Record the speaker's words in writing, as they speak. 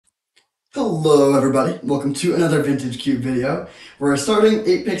Hello everybody, welcome to another Vintage Cube video. We're starting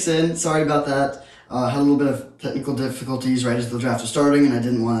 8 picks in, sorry about that. Had a little bit of technical difficulties right as the draft was starting and I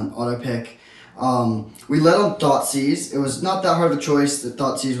didn't want an auto pick. We led on Thoughtseize. It was not that hard of a choice. The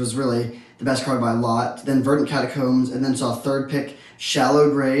Thougtseize was really the best card by a lot. Then Verdant Catacombs, and then saw third pick Shallow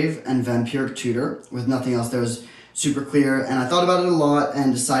Grave and Vampiric Tutor with nothing else that was super clear. And I thought about it a lot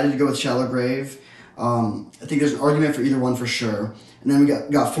and decided to go with Shallow Grave. I think there's an argument for either one for sure. And then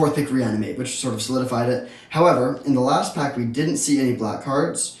we got fourth pick Reanimate, which sort of solidified it. However, in the last pack, we didn't see any black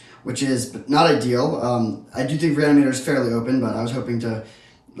cards, which is not ideal. I do think Reanimator is fairly open, but I was hoping to,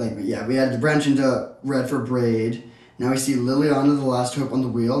 we had to branch into red for Braid. Now we see Liliana, the last hope on the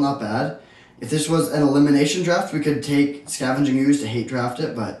wheel, not bad. If this was an elimination draft, we could take Scavenging Ooze to hate draft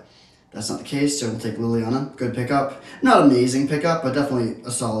it, but that's not the case, so we'll take Liliana. Good pickup. Not amazing pickup, but definitely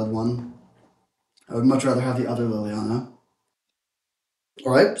a solid one. I would much rather have the other Liliana.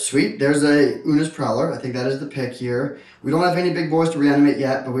 Alright, sweet. There's a Una's Prowler. I think that is the pick here. We don't have any big boys to reanimate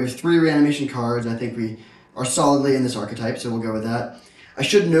yet, but we have 3 reanimation cards. I think we are solidly in this archetype, so we'll go with that. I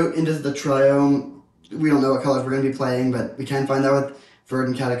should note into the Triome, we don't know what colors we're going to be playing, but we can find out with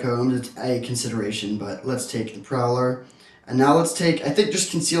Verdant Catacombs. It's a consideration, but let's take the Prowler. And now let's take, I think, just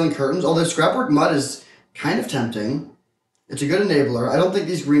Concealing Curtains, although Scrapwork Mud is kind of tempting. It's a good enabler. I don't think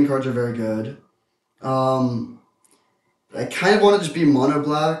these green cards are very good. I kind of want to just be mono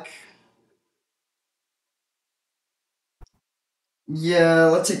black. Yeah,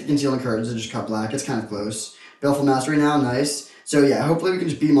 let's take the Concealing Curtains and just cut black. It's kind of close. Baleful Mastery now, nice. So yeah, hopefully we can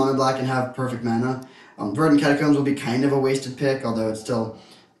just be mono black and have perfect mana. Verdant Catacombs will be kind of a wasted pick, although it still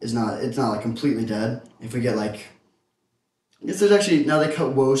is not. It's not like completely dead. If we get like, I guess there's actually now they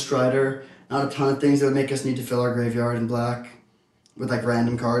cut Woe Strider. Not a ton of things that would make us need to fill our graveyard in black with like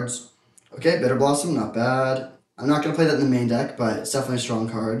random cards. Okay, Bitter Blossom, not bad. I'm not gonna play that in the main deck, but it's definitely a strong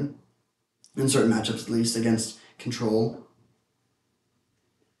card in certain matchups at least against control.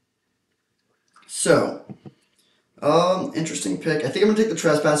 So, interesting pick. I think I'm gonna take the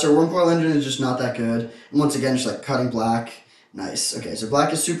Trespasser. Wormcoil Engine is just not that good. And once again, just like cutting black. Nice. Okay, so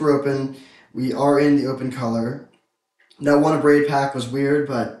black is super open. We are in the open color. That one Braid pack was weird,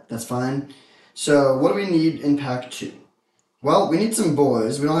 but that's fine. So, what do we need in pack 2? Well, we need some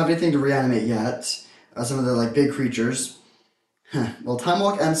boys. We don't have anything to reanimate yet. Some of the like big creatures. Well, Time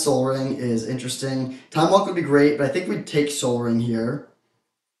Walk and Soul Ring is interesting. Time Walk would be great, but I think we'd take Soul Ring here.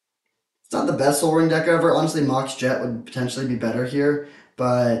 It's not the best Soul Ring deck ever. Honestly, Mox Jet would potentially be better here.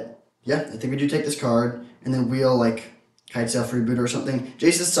 But yeah, I think we do take this card. And then wheel like Kitesail Freebooter or something.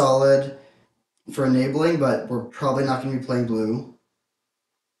 Jace is solid for enabling, but we're probably not going to be playing blue.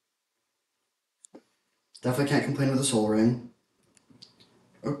 Definitely can't complain with the Soul Ring.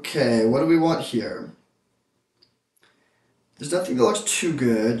 Okay, what do we want here? There's nothing that looks too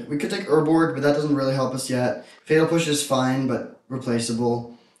good. We could take Urborg, but that doesn't really help us yet. Fatal Push is fine, but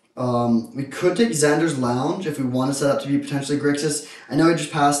replaceable. We could take Xander's Lounge if we want to set up to be potentially Grixis. I know I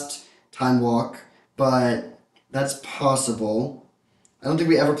just passed Time Walk, but that's possible. I don't think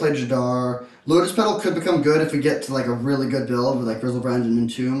we ever played Jadar. Lotus Petal could become good if we get to like a really good build with like Grizzlebrand and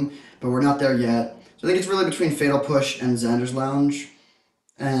Entomb, but we're not there yet. So I think it's really between Fatal Push and Xander's Lounge.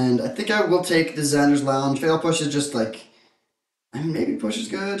 And I think I will take the Xander's Lounge. Fatal Push is just like, I mean, maybe Push is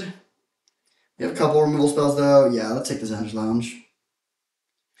good. We have a couple removal spells though. Yeah, let's take the Xander's Lounge.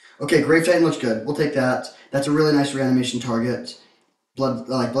 Okay, Grave Titan looks good. We'll take that. That's a really nice reanimation target.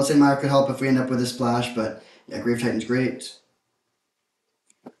 Bloodstained Mire could help if we end up with a splash, but yeah, Grave Titan's great.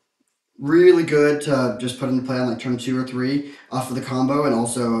 Really good to just put into play on like turn 2 or 3 off of the combo, and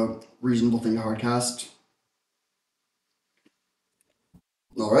also a reasonable thing to hardcast.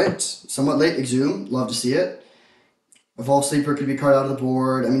 Alright, somewhat late, Exhume. Love to see it. Evolve Sleeper could be card out of the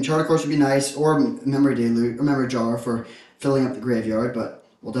board. I mean, Charter Course would be nice, or Memory Deluge, or Memory Jar for filling up the graveyard, but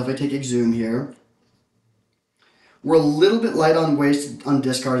we'll definitely take Exhume here. We're a little bit light on waste on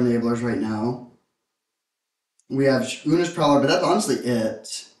discard enablers right now. We have Una's Prowler, but that's honestly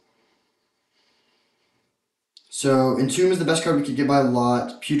it. So Entomb is the best card we could get by a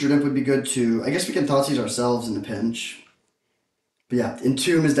lot. Putrid Imp would be good too. I guess we can Thoughtseize ourselves in a pinch. But yeah,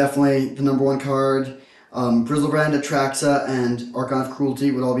 Entomb is definitely the #1 card. Grizzlebrand, Atraxa, and Archon of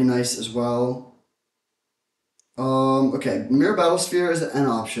Cruelty would all be nice as well. Okay, Mirror Battlesphere is an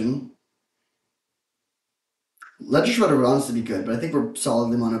option. Ledger Shredder would honestly be good, but I think we're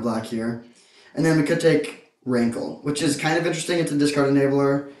solidly mono black here. And then we could take Rankle, which is kind of interesting. It's a discard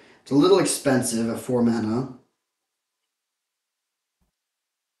enabler. It's a little expensive at 4 mana.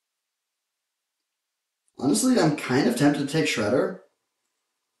 Honestly, I'm kind of tempted to take Shredder.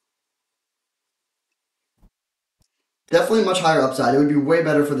 Definitely much higher upside. It would be way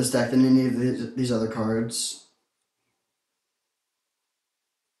better for this deck than any of these other cards.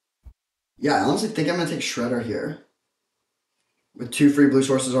 Yeah, I honestly think I'm going to take Shredder here. With 2 free blue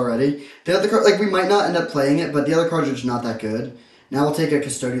sources already. The other card, like, we might not end up playing it, but the other cards are just not that good. Now we'll take a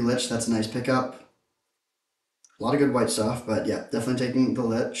Custody Lich. That's a nice pickup. A lot of good white stuff, but yeah, definitely taking the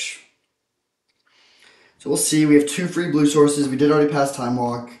Lich. So we'll see. We have 2 free blue sources. We did already pass Time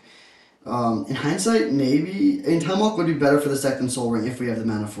Walk. In hindsight, maybe... I mean, Time Walk would be better for this deck than Soul Ring if we have the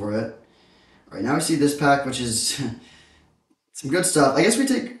mana for it. Alright, now we see this pack, which is some good stuff. I guess we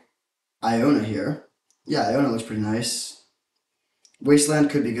take Iona here. Yeah, Iona looks pretty nice. Wasteland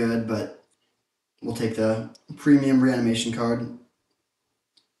could be good, but we'll take the premium reanimation card.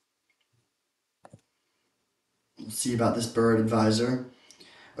 We'll see about this Bird Advisor.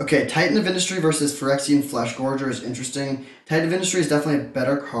 Okay, Titan of Industry versus Phyrexian Flesh Gorger is interesting. Titan of Industry is definitely a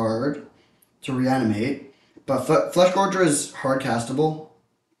better card to reanimate, but Flesh Gorger is hard castable.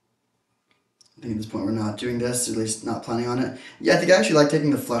 I think at this point we're not doing this, at least not planning on it. Yeah, I think I actually like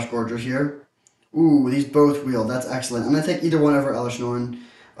taking the Flesh Gorger here. Ooh, these both wheel. That's excellent. I'm going to take either one over Elesh Norn.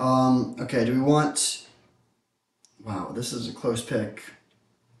 Okay, do we want... Wow, this is a close pick.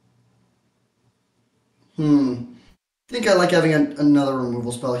 I think I like having another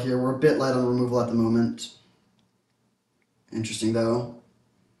removal spell here. We're a bit light on removal at the moment. Interesting, though.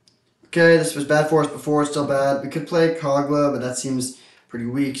 Okay, this was bad for us before. It's still bad. We could play Kogla, but that seems pretty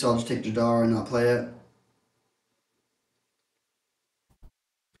weak, so I'll just take Jadar and not play it.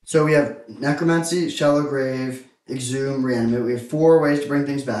 So we have Necromancy, Shallow Grave, Exhume, Reanimate. We have 4 ways to bring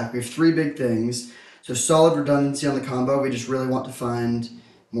things back. We have 3 big things. So solid redundancy on the combo. We just really want to find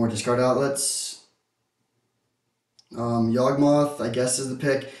more discard outlets. Yawgmoth, I guess, is the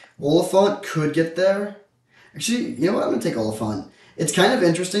pick. Oliphant could get there. Actually, you know what? I'm going to take Oliphant. It's kind of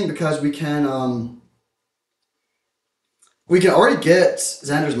interesting because we can already get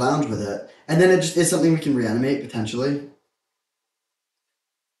Xander's Lounge with it. And then it just is something we can reanimate, potentially.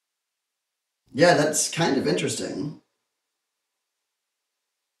 Yeah, that's kind of interesting.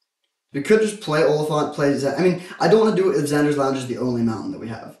 We could just play Oliphant, play Xander. I mean, I don't want to do it if Xander's Lounge is the only mountain that we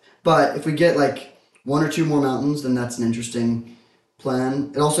have. But if we get, like, 1 or 2 more mountains, then that's an interesting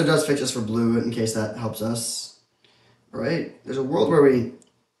plan. It also does fix us for blue in case that helps us. Alright, there's a world where we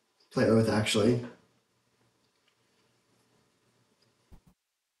play Oath, actually.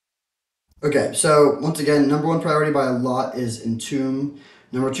 Okay, so once again, number 1 priority by a lot is Entomb.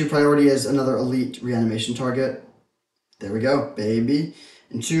 Number 2 priority is another elite reanimation target. There we go, baby.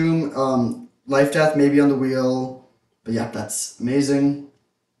 Entomb, Life Death maybe on the wheel. But yeah, that's amazing.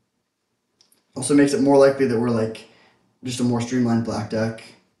 Also makes it more likely that we're like just a more streamlined black deck.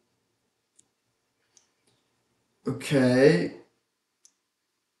 Okay.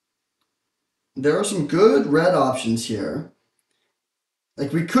 There are some good red options here.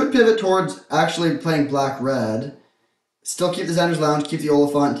 Like, we could pivot towards actually playing black-red. Still keep the Xander's Lounge, keep the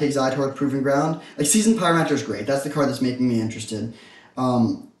Oliphant, take Zai towards Proving Ground. Like, Seasoned Pyromancer is great. That's the card that's making me interested.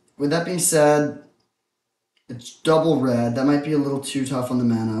 With that being said, it's double red. That might be a little too tough on the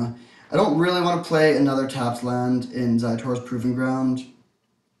mana. I don't really want to play another tapped land in Zaitor's Proving Ground.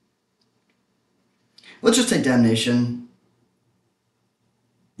 Let's just take Damnation.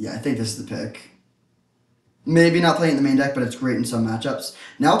 Yeah, I think this is the pick. Maybe not playing in the main deck, but it's great in some matchups.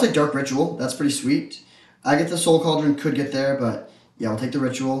 Now I'll take Dark Ritual. That's pretty sweet. I get the Soul Cauldron, could get there, but yeah, we'll take the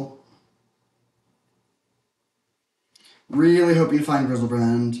Ritual. Really hoping to find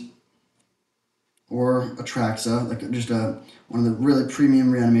Grizzlebrand. Or Atraxa, like just one of the really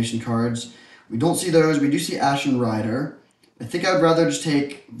premium reanimation cards. We don't see those. We do see Ashen Rider. I think I would rather just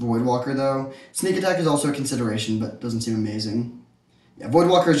take Voidwalker, though. Sneak Attack is also a consideration, but doesn't seem amazing. Yeah,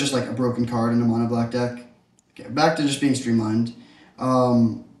 Voidwalker is just like a broken card in a mono black deck. Okay, back to just being streamlined.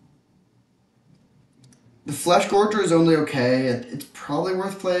 The Flesh Gorger is only okay. It's probably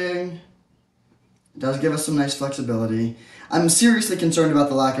worth playing. It does give us some nice flexibility. I'm seriously concerned about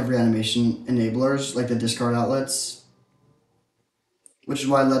the lack of reanimation enablers, like the discard outlets. Which is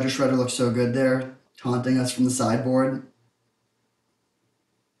why Ledger Shredder looks so good there, taunting us from the sideboard.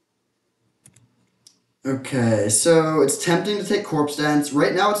 Okay, so it's tempting to take Corpse Dance.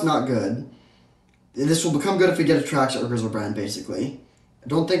 Right now it's not good. This will become good if we get Atraxa or Grizzlebrand, basically. I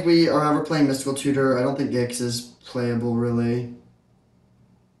don't think we are ever playing Mystical Tutor. I don't think Gix is playable, really.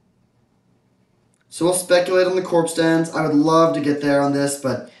 So we'll speculate on the Corpse Dance. I would love to get there on this,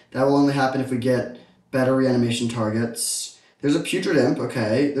 but that will only happen if we get better reanimation targets. There's a Putrid Imp,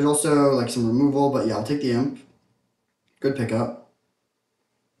 okay. There's also like some removal, but yeah, I'll take the Imp. Good pickup.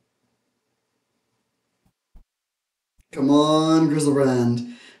 Come on,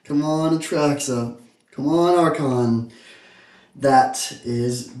 Grizzlebrand. Come on, Atraxa. Come on, Archon. That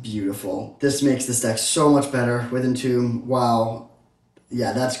is beautiful. This makes this deck so much better with Entomb. Wow.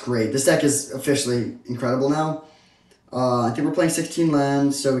 Yeah, that's great. This deck is officially incredible now. I think we're playing 16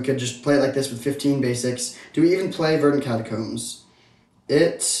 lands, so we could just play it like this with 15 basics. Do we even play Verdant Catacombs?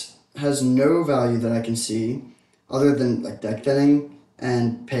 It has no value that I can see, other than like deck thinning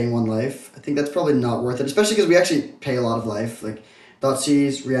and paying 1 life. I think that's probably not worth it, especially because we actually pay a lot of life. Like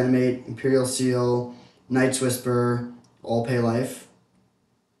Thoughtseize, Reanimate, Imperial Seal, Night's Whisper, all pay life.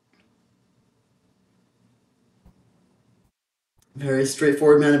 Very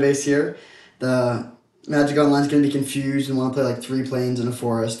straightforward mana base here. The Magic Online is going to be confused and want to play like 3 planes and a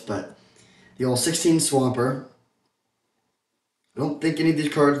forest, but the old 16 Swamper. I don't think any of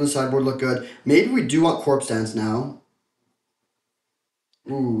these cards on the sideboard look good. Maybe we do want Corpse Dance now.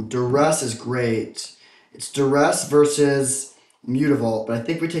 Ooh, Duress is great. It's Duress versus Mutavault, but I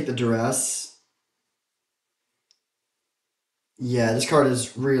think we take the Duress. Yeah, this card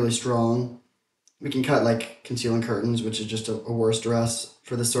is really strong. We can cut like Concealing Curtains, which is just a worse Duress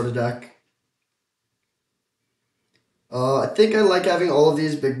for this sort of deck. I think I like having all of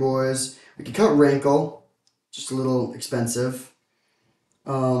these big boys. We can cut Rankle, just a little expensive.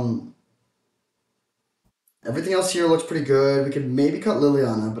 Everything else here looks pretty good. We could maybe cut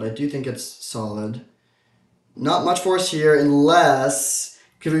Liliana, but I do think it's solid. Not much for us here, unless...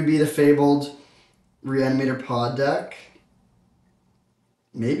 Could we be the fabled Reanimator pod deck?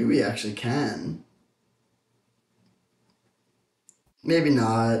 Maybe we actually can. Maybe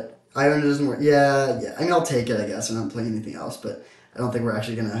not. Iona doesn't work. Yeah. I mean, I'll take it, I guess. I'm not playing anything else, but I don't think we're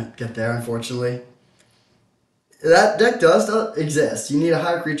actually going to get there, unfortunately. That deck does exist. You need a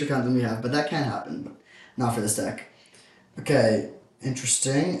higher creature count than we have, but that can happen. But not for this deck. Okay,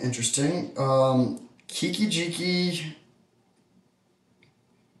 interesting. Kiki Jiki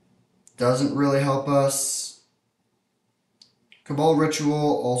doesn't really help us. Cabal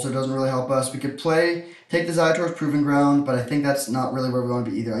Ritual also doesn't really help us. We could take the Zyator's Proving Ground, but I think that's not really where we want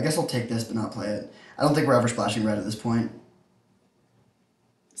to be either. I guess I'll take this, but not play it. I don't think we're ever splashing red at this point.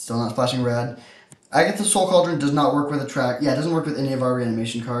 Still not splashing red. Agatha's Soul Cauldron does not work with Attract. Yeah, it doesn't work with any of our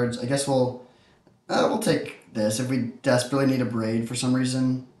reanimation cards. I guess we'll take this if we desperately need a Braid for some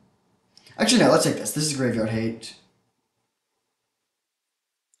reason. Actually, no, let's take this. This is Graveyard Hate.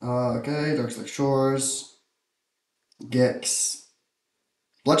 Okay, Darkselect Shores. Gix.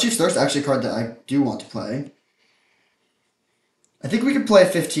 Bloodchief's Thirst, actually a card that I do want to play. I think we could play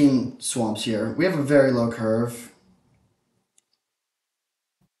 15 Swamps here. We have a very low curve.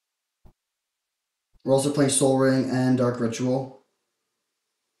 We're also playing Soul Ring and Dark Ritual.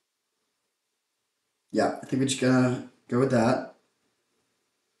 Yeah, I think we're just gonna go with that.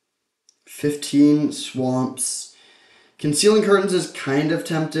 15 Swamps. Concealing Curtains is kind of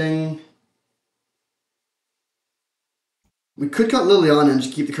tempting. We could cut Liliana and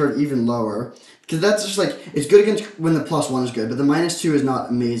just keep the card even lower. Because that's just like, it's good against when the +1 is good, but the -2 is not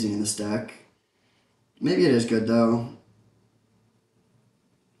amazing in this deck. Maybe it is good though.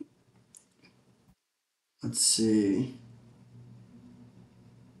 Let's see.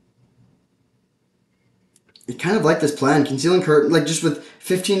 I kind of like this plan. Concealing Curtain, like just with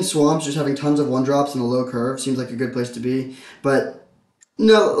 15 Swamps, just having tons of 1-drops and a low curve seems like a good place to be. But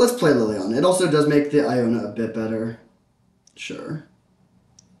no, let's play Liliana. It also does make the Iona a bit better. Sure.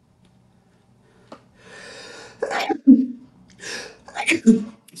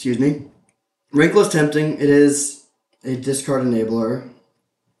 Excuse me. Rankle is tempting. It is a discard enabler.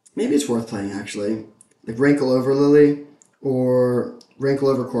 Maybe it's worth playing, actually. Like Rankle over Lily, or Rankle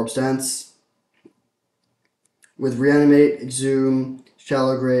over Corpse Dance. With Reanimate, Exhume,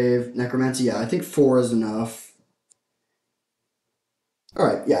 Shallow Grave, Necromancy, yeah, I think 4 is enough.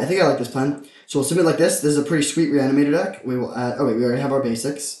 Alright, yeah, I think I like this plan. So we'll submit like this. This is a pretty sweet Reanimator deck. We will add... Oh wait, we already have our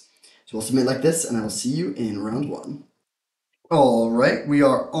basics. So we'll submit like this, and I will see you in round 1. Alright, we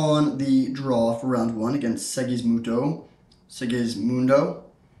are on the draw for round 1 against Segismundo.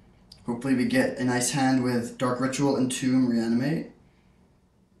 Hopefully we get a nice hand with Dark Ritual, Entomb, Reanimate.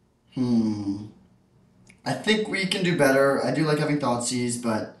 I think we can do better. I do like having Thoughtseize,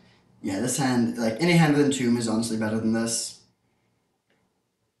 but yeah, this hand, like any hand with Entomb is honestly better than this.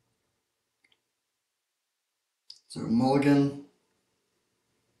 So Mulligan.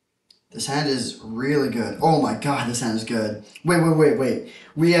 This hand is really good. Oh my god, this hand is good. Wait.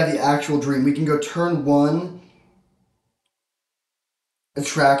 We have the actual dream. We can go turn 1,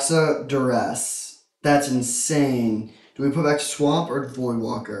 Atraxa, Duress. That's insane. Do we put back Swamp or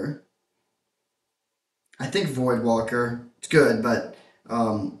Voidwalker? I think Voidwalker. It's good, but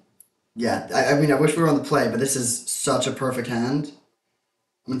yeah. I mean, I wish we were on the play, but this is such a perfect hand.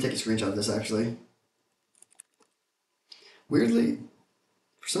 I'm gonna take a screenshot of this actually. Weirdly,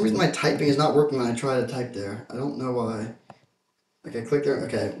 for some reason my typing is not working when I try to type there. I don't know why. Like I click there,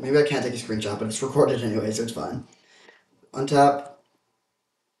 okay, maybe I can't take a screenshot, but it's recorded anyway, so it's fine. Untap.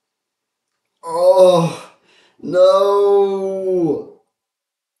 Oh, no!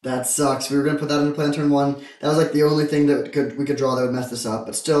 That sucks. We were gonna put that into play on turn one. That was like the only thing that we could draw that would mess this up,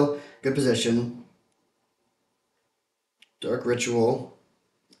 but still, good position. Dark Ritual.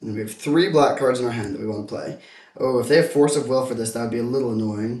 And then we have 3 black cards in our hand that we want to play. Oh, if they have Force of Will for this, that would be a little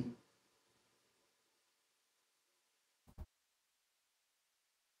annoying.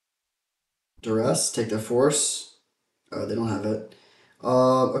 Duress, take their Force. Oh, they don't have it.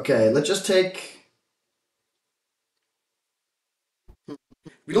 Okay, let's just take...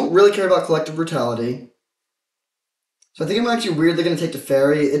 We don't really care about Collective Brutality. So I think I'm actually weirdly going to take the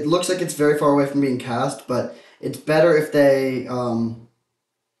Fairy. It looks like it's very far away from being cast, but it's better if they...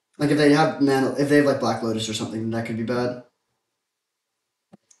 like if they have mana, if they have like Black Lotus or something, then that could be bad.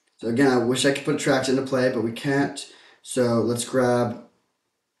 So again, I wish I could put Tracks into play, but we can't. So let's grab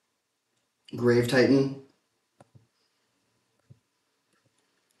Grave Titan.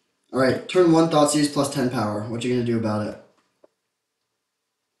 Alright, turn 1 Thoughtseize plus 10 power. What you gonna do about it?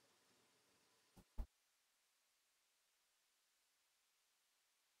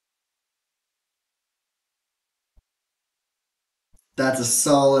 That's a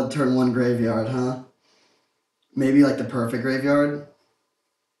solid turn 1 graveyard, huh? Maybe like the perfect graveyard.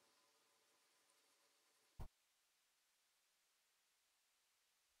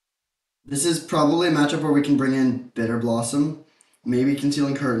 This is probably a matchup where we can bring in Bitter Blossom. Maybe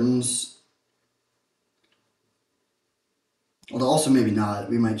Concealing Curtains. Although also maybe not.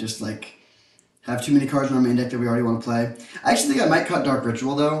 We might just like have too many cards in our main deck that we already want to play. I actually think I might cut Dark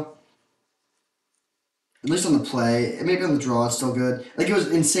Ritual though. At least on the play. Maybe on the draw it's still good. Like it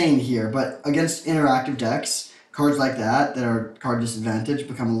was insane here, but against interactive decks, cards like that are card disadvantage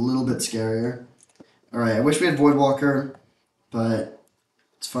become a little bit scarier. Alright, I wish we had Voidwalker, but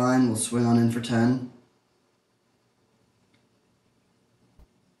it's fine. We'll swing on in for 10.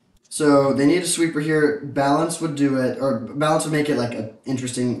 So they need a sweeper here. Balance would do it, or Balance would make it like an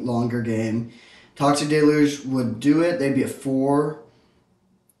interesting, longer game. Toxic Deluge would do it. They'd be at 4.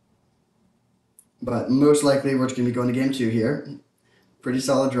 But most likely we're just going to be going to game 2 here. Pretty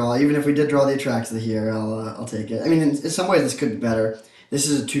solid draw. Even if we did draw the Atraxa here, I'll take it. I mean, in some ways this could be better. This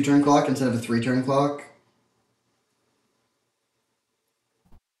is a 2-turn clock instead of a 3-turn clock.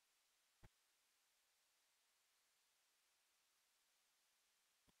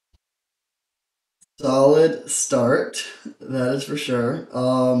 Solid start, that is for sure.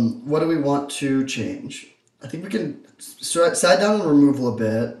 What do we want to change? I think we can side down on removal a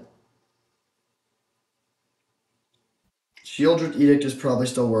bit. Shieldred Edict is probably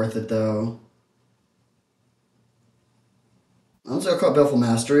still worth it though. Honestly, I'll call it Baleful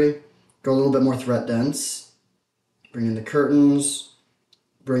Mastery. Go a little bit more threat dense. Bring in the Curtains.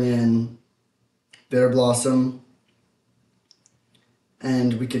 Bring in Bitter Blossom.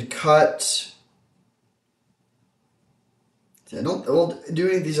 And we could cut... Well, do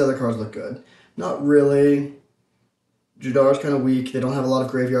any of these other cards look good? Not really. Judar's kind of weak. They don't have a lot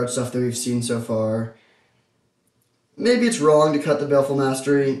of graveyard stuff that we've seen so far. Maybe it's wrong to cut the Baleful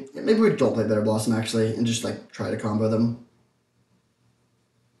Mastery. Maybe we don't play Bitter Blossom, actually, and just, like, try to combo them.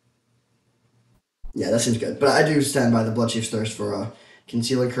 Yeah, that seems good. But I do stand by the Bloodchief's Thirst for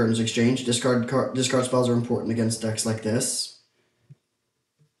Concealing Curtains exchange. Discard spells are important against decks like this.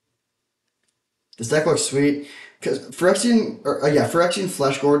 This deck looks sweet. Because Phyrexian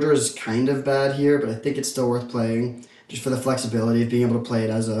Flesh Gorger is kind of bad here, but I think it's still worth playing. Just for the flexibility of being able to play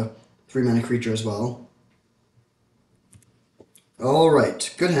it as a 3-mana creature as well.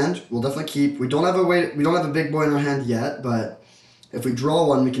 Alright, good hand. We'll definitely keep. We don't have a big boy in our hand yet, but if we draw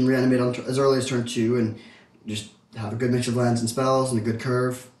one, we can reanimate on as early as turn 2 and just have a good mix of lands and spells and a good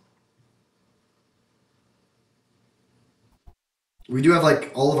curve. We do have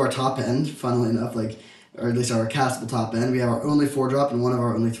like all of our top end, funnily enough, like, or at least our castable top end. We have our only 4-drop and one of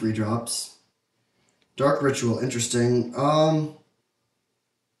our only 3-drops. Dark Ritual, interesting.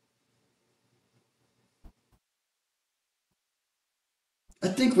 I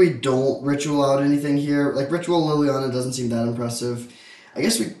think we don't ritual out anything here. Like, Ritual Liliana doesn't seem that impressive. I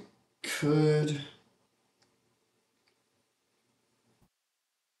guess we could...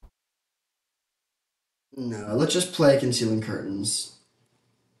 No, let's just play Concealing Curtains.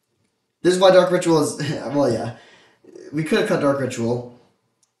 This is why Dark Ritual is... well, yeah. We could have cut Dark Ritual.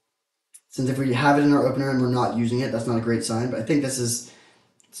 Since if we have it in our opener and we're not using it, that's not a great sign. But I think this is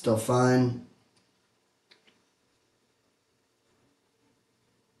still fine.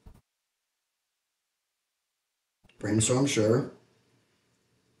 Brainstorm, sure.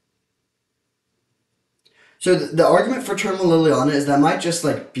 So the argument for turn one Liliana is that I might just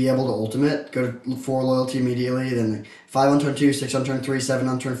like be able to ultimate, go to 4 loyalty immediately, then like 5 on turn 2, 6 on turn 3, 7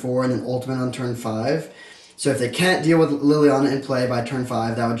 on turn 4, and then ultimate on turn 5. So if they can't deal with Liliana in play by turn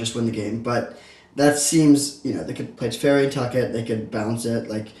 5, that would just win the game. But that seems, they could play Fairy and tuck it, they could bounce it.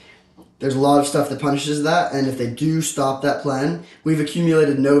 Like, there's a lot of stuff that punishes that, and if they do stop that plan, we've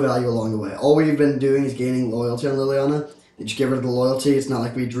accumulated no value along the way. All we've been doing is gaining loyalty on Liliana. They just get rid of the loyalty. It's not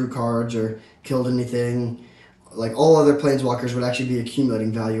like we drew cards or killed anything. Like, all other planeswalkers would actually be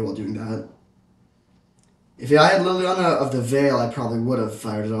accumulating value while doing that. If I had Liliana of the Veil, I probably would have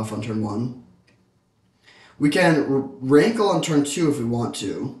fired it off on turn 1. We can rankle on turn 2 if we want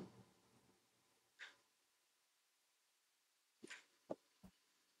to.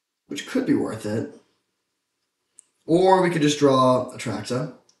 Which could be worth it. Or we could just draw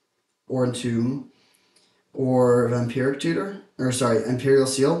Atraxa, or Entomb, or Vampiric Tutor, or sorry, Imperial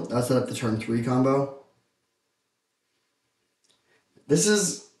Seal. That'll set up the turn 3 combo. That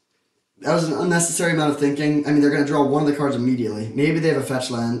was an unnecessary amount of thinking. I mean, they're going to draw one of the cards immediately. Maybe they have a fetch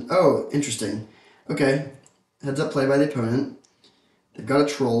land. Oh, interesting. Okay. Heads up play by the opponent. They've got a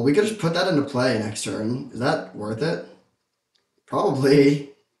troll. We could just put that into play next turn. Is that worth it?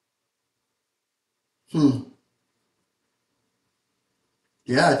 Probably.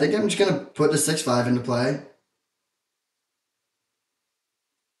 Yeah, I think I'm just going to put the 6/5 into play.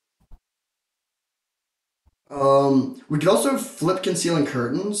 We could also flip Concealing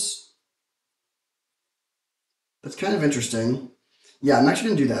Curtains. That's kind of interesting. Yeah, I'm actually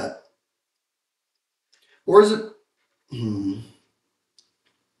going to do that. Or is it...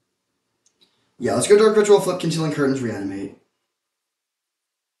 Yeah, let's go Dark Ritual, flip Concealing Curtains, Reanimate.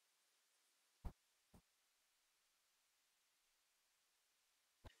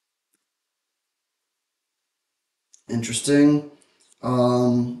 Interesting.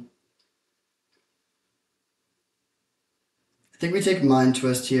 I think we take Mind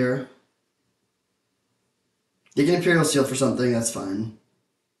Twist here. They can Imperial Seal for something, that's fine.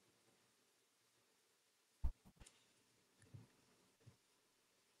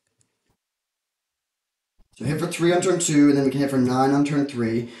 So hit for 3 on turn 2, and then we can hit for 9 on turn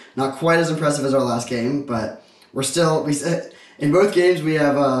 3. Not quite as impressive as our last game, but we're still... in both games, we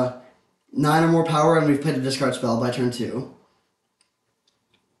have 9 or more power, and we've played a discard spell by turn 2.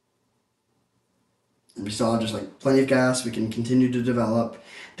 And we still have just like plenty of gas. We can continue to develop.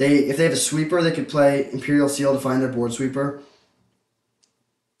 If they have a sweeper, they could play Imperial Seal to find their board sweeper.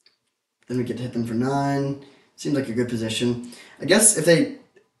 Then we get to hit them for 9. Seems like a good position. I guess if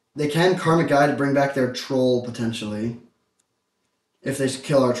they can Karmic Guide to bring back their troll potentially. If they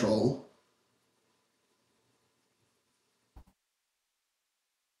kill our troll.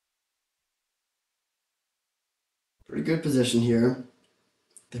 Pretty good position here.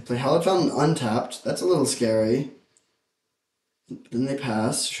 They play Hallowed Fountain untapped. That's a little scary. Then they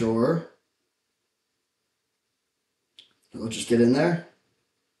pass, sure. We'll just get in there.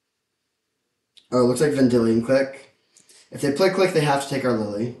 Oh, it looks like Vendilion Click. If they play Click, they have to take our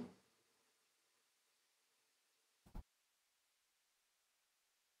Lily.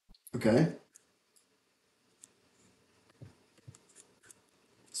 Okay.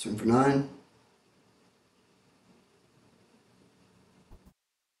 Swing for 9.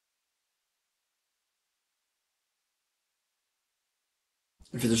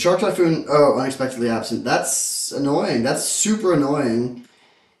 If it's a Shark Typhoon, oh, unexpectedly absent. That's annoying. That's super annoying.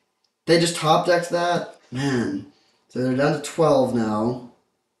 They just top decked that? Man. So they're down to 12 now.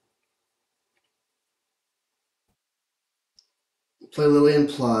 Play Lillian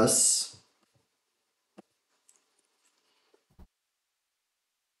Plus.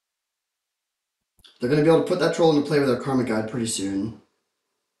 They're going to be able to put that troll into play with their Karmic Guide pretty soon.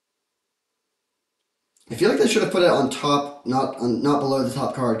 I feel like they should have put it on top, not below the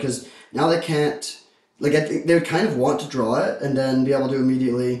top card, because now they can't... Like, I think they would kind of want to draw it and then be able to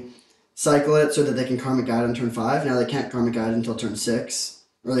immediately cycle it so that they can Karmic Guide on turn 5. Now they can't Karmic Guide until turn 6.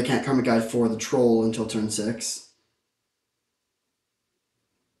 Or they can't Karmic Guide for the troll until turn 6.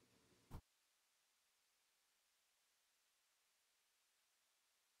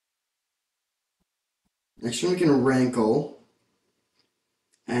 Next turn we can Rankle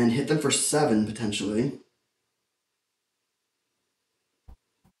and hit them for 7 potentially.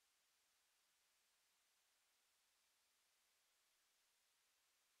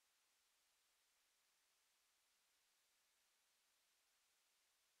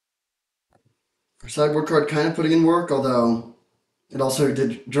 Our sideboard card kind of putting in work, although it also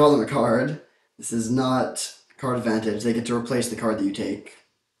did draw them a card. This is not card advantage. They get to replace the card that you take.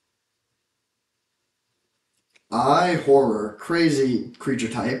 Eye Horror. Crazy creature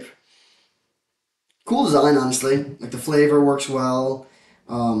type. Cool design, honestly. Like the flavor works well.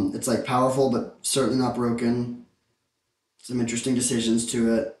 It's like powerful, but certainly not broken. Some interesting decisions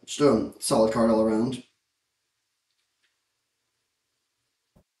to it. Just a solid card all around.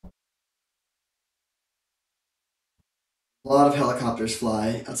 A lot of helicopters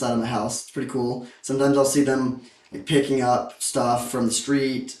fly outside of my house. It's pretty cool. Sometimes I'll see them like picking up stuff from the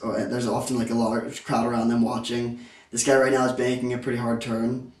street, or there's often like a large crowd around them watching. This guy right now is banking a pretty hard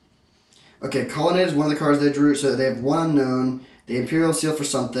turn. Okay, Colonnade is one of the cards they drew, so they have one unknown. The Imperial Seal for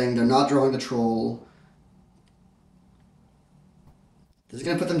something. They're not drawing the Troll. This is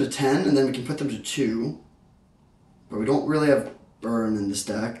gonna put them to 10, and then we can put them to 2. But we don't really have Burn in this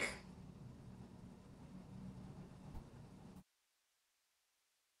deck.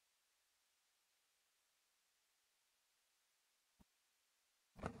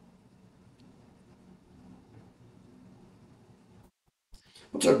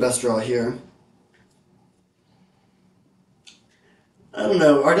 What's our best draw here? I don't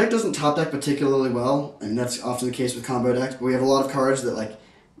know. Our deck doesn't top deck particularly well. I mean, that's often the case with combo decks, but we have a lot of cards that, like,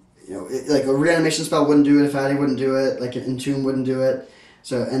 like a reanimation spell wouldn't do it if Addy wouldn't do it, like an Entomb wouldn't do it.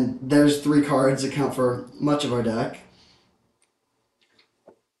 So, and those 3 cards account for much of our deck.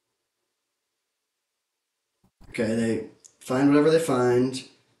 Okay, they find whatever they find,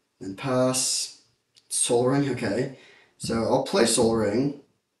 and pass. Soul Ring, okay. So I'll play Soul Ring,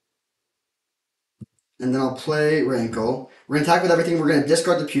 and then I'll play Rankle. We're gonna attack with everything. We're gonna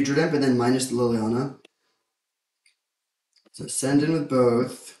discard the Putrid Imp and then minus the Liliana. So send in with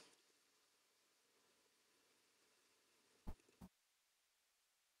both.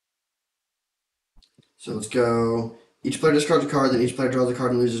 So let's go. Each player discards a card, then each player draws a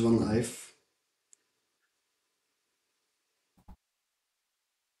card and loses 1 life.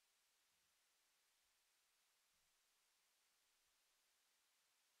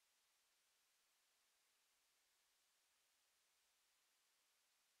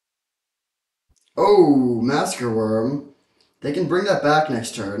 Oh, Massacre Worm. They can bring that back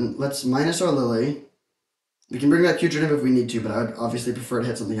next turn. Let's minus our Lily. We can bring back Putrid Imp if we need to, but I would obviously prefer to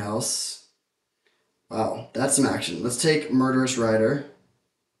hit something else. Wow, that's some action. Let's take Murderous Rider.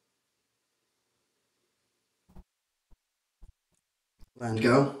 Land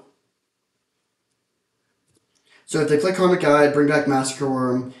go. So if they play Karmic Guide, bring back Massacre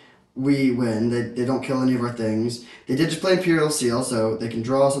Worm, we win. They don't kill any of our things. They did just play Imperial Seal, so they can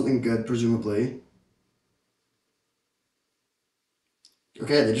draw something good, presumably.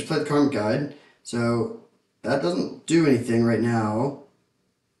 Okay, they just played the Karmic Guide, so that doesn't do anything right now.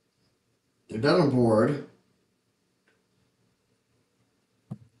 They're dead on board.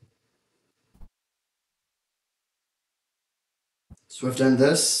 Swift end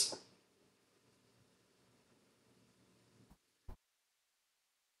this.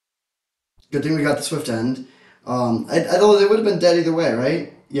 Good thing we got the Swift end. I thought they would have been dead either way,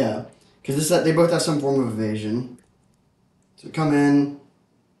 right? Yeah, because they both have some form of evasion. So we come in.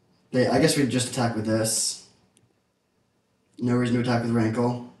 I guess we'd just attack with this. No reason to attack with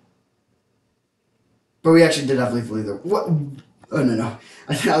Rankle. But we actually did have lethal either. What? Oh, no.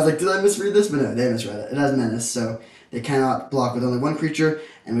 I was like, did I misread this? But no, they misread it. It has Menace, so they cannot block with only 1 creature,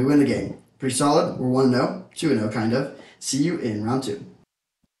 and we win the game. Pretty solid. We're 1-0. 2-0, kind of. See you in round 2.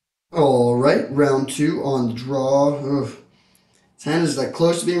 Alright, round 2 on the draw. Ugh. His hand is like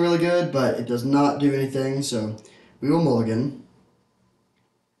close to being really good, but it does not do anything, so we will mulligan.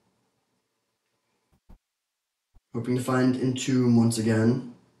 Hoping to find Entomb once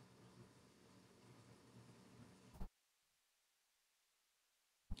again.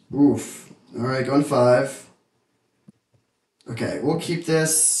 Oof. Alright, going 5. Okay, we'll keep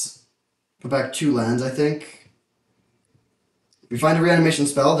this. Put back 2 lands, I think. If we find a reanimation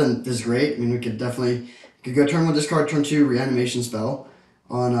spell, then this is great. I mean, we could definitely go turn 1 discard, turn 2 reanimation spell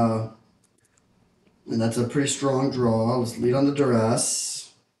on and that's a pretty strong draw. Let's lead on the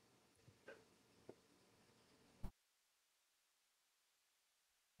duress.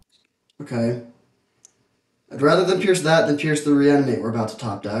 Okay. I'd rather than pierce that than pierce the reanimate we're about to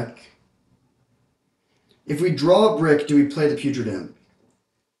top deck. If we draw a brick, do we play the Putrid Imp?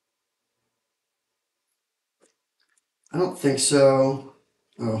 I don't think so.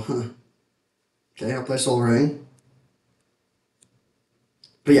 Oh, huh. Okay, I'll play Soul Ring.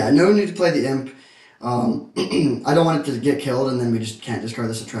 But yeah, no need to play the Imp. I don't want it to get killed and then we just can't discard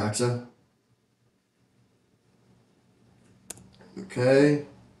this Atraxa. Okay.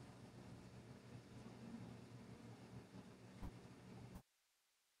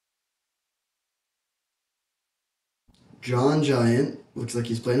 John Giant. Looks like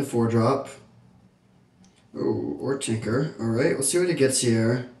he's playing a 4-drop. Oh, or Tinker. Alright, let's see what he gets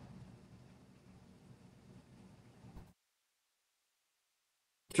here.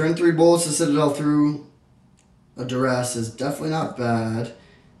 Turn 3 bullets to Citadel through a duress is definitely not bad.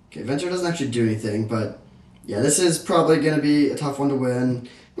 Okay, Venture doesn't actually do anything, but yeah, this is probably going to be a tough one to win.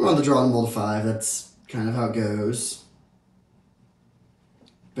 We're on the draw and roll to 5. That's kind of how it goes.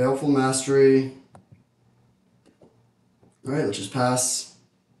 Baleful Mastery. Alright, let's just pass.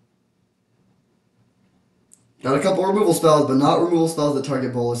 Got a couple removal spells, but not removal spells that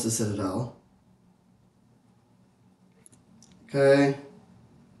target Bolus to Citadel. Okay.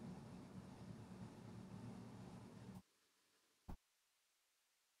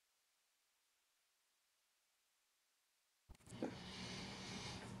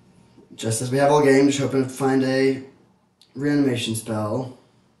 Just as we have all game, just hoping to find a reanimation spell.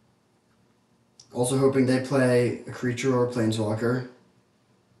 Also hoping they play a creature or a planeswalker.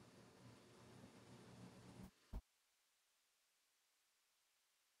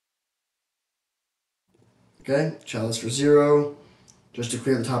 Okay, Chalice for 0. Just to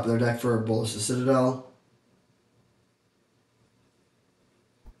clear the top of their deck for Bolus to Citadel.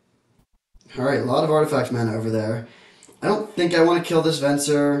 Alright, a lot of artifact mana over there. I don't think I want to kill this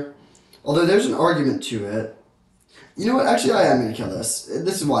Venser. Although there's an argument to it. You know what? Actually, I am going to kill this.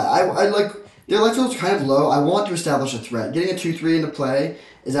 This is why. I like... Their electrical is kind of low. I want to establish a threat. Getting a 2-3 into play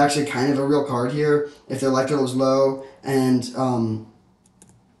is actually kind of a real card here. If their electrical is low and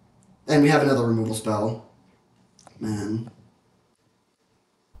we have another removal spell. Man.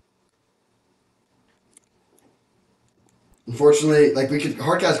 Unfortunately, like, we could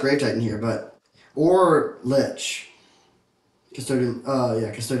hardcast Grave Titan here, but... Or Lich. Custodian...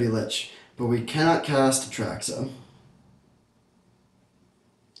 yeah, Custodian Lich. But we cannot cast Atraxa.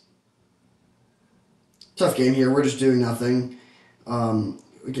 Tough game here. We're just doing nothing.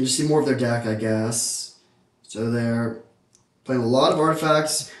 We can just see more of their deck, I guess. So they're playing a lot of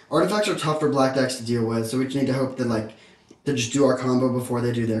artifacts. Artifacts are tough for black decks to deal with, so we just need to hope that, like, they just do our combo before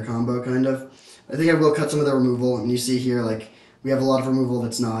they do their combo, kind of. I think I will cut some of the removal, and you see here, like, we have a lot of removal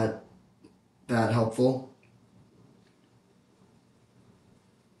that's not that helpful.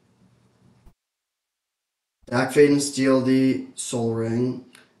 Backfade and steal the Soul Ring.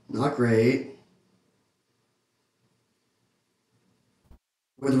 Not great.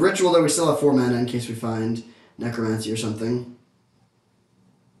 With Ritual, though, we still have 4 mana in case we find Necromancy or something.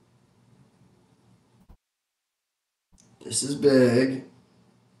 This is big.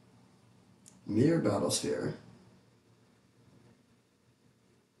 Mirror Battlesphere.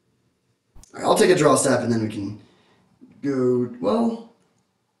 Alright, I'll take a draw step and then we can go... Well,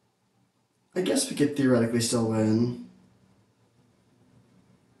 I guess we could theoretically still win.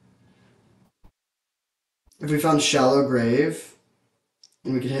 If we found Shallow Grave,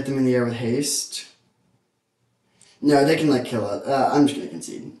 and we could hit them in the air with haste. No, they can, like, kill it. I'm just going to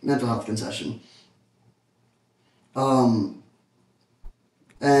concede. Mental health concession. And,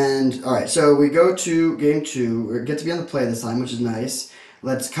 alright, so we go to game 2. We get to be on the play this time, which is nice.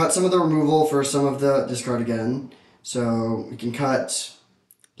 Let's cut some of the removal for some of the discard again. So we can cut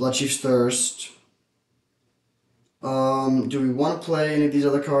Bloodchief's Thirst. Do we want to play any of these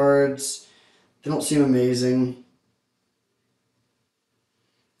other cards? They don't seem amazing.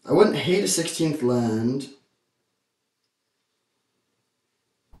 I wouldn't hate a 16th land.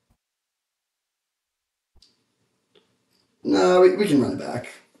 No, we can run it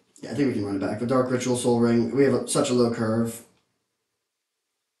back. Yeah, I think we can run it back. With Dark Ritual, Soul Ring, we have such a low curve.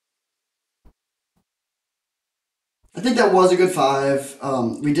 I think that was a good 5.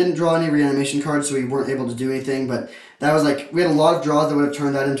 We didn't draw any reanimation cards, so we weren't able to do anything, but that was like, we had a lot of draws that would have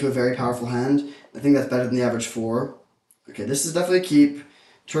turned that into a very powerful hand. I think that's better than the average 4. Okay, this is definitely a keep.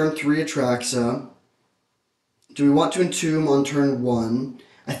 Turn 3 Atraxa. Do we want to Entomb on turn 1?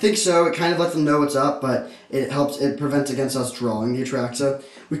 I think so. It kind of lets them know what's up, but it prevents against us drawing the Atraxa.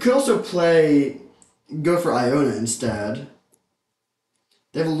 We could also go for Iona instead.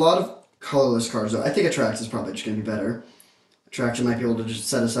 They have a lot of colorless cards, though. I think Atraxa is probably just going to be better. Atraxa might be able to just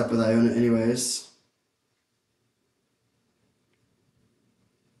set us up with Iona anyways.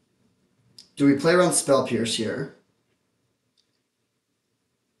 Do we play around Spell Pierce here?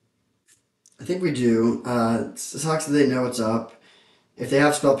 I think we do. It sucks that they know what's up. If they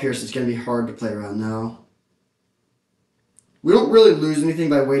have Spell Pierce, it's going to be hard to play around now. We don't really lose anything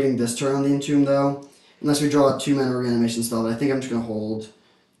by waiting this turn on the Entomb, though. Unless we draw a 2-mana reanimation spell, but I think I'm just going to hold.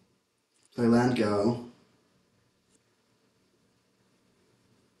 Play land, go.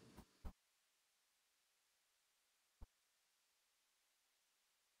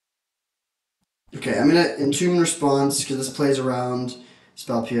 Okay, I'm going to Entomb in response, because this plays around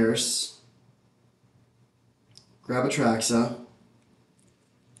Spell Pierce. grab Atraxa.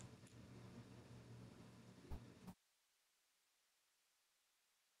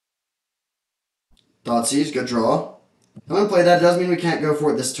 Thoughtseize, good draw. I'm going to play that. Doesn't mean we can't go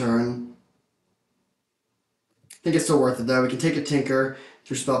for it this turn. I think it's still worth it, though. We can take a Tinker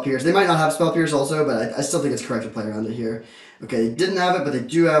through Spell Pierce. They might not have Spell Pierce also, but I still think it's correct to play around it here. Okay, they didn't have it, but they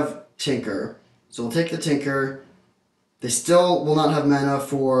do have Tinker. So we'll take the Tinker. They still will not have mana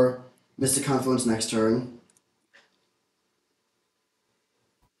for Mystic Confluence next turn.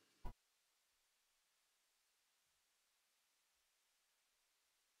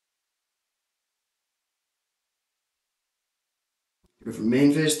 Go for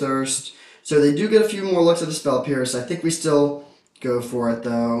main phase Thirst. So they do get a few more looks at the Spell Pierce. I think we still go for it,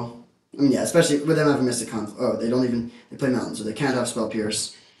 though. I mean, yeah, especially with them having Mystic Confluence. Oh, they don't even... They play Mountain, so they can't have Spell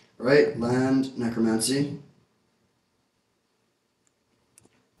Pierce. All right, land, Necromancy.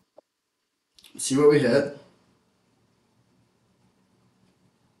 See what we hit.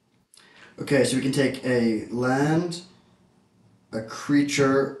 Okay, so we can take a land, a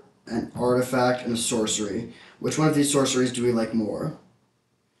creature, an artifact, and a sorcery. Which one of these sorceries do we like more?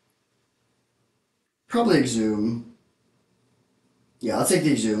 Probably Exhume. Yeah, I'll take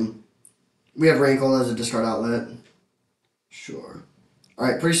the Exhume. We have Rankle as a discard outlet. Sure.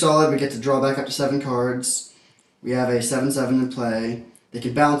 Alright, pretty solid. We get to draw back up to 7 cards. We have a 7/7 in play. They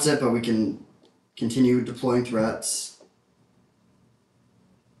can bounce it, but we can continue deploying threats.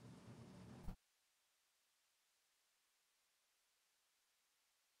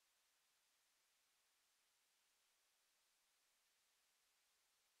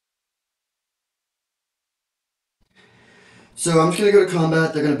 So I'm just going to go to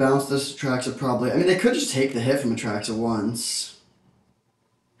combat. They're going to bounce this Atraxa probably. I mean, they could just take the hit from Atraxa once.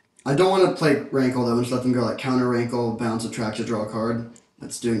 I don't want to play Rankle, though, and just let them go like counter Rankle, bounce Atraxa, draw a card.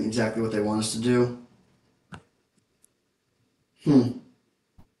 That's doing exactly what they want us to do. Okay, I'm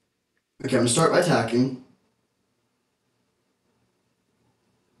going to start by attacking.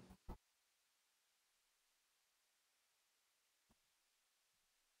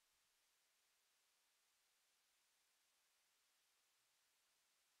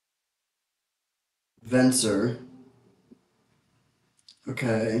 Venser.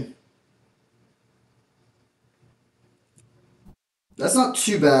 Okay. That's not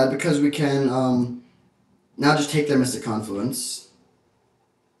too bad because we can now just take their Mystic Confluence.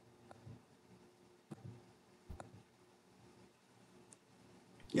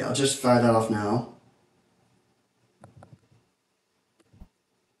 Yeah, I'll just fire that off now.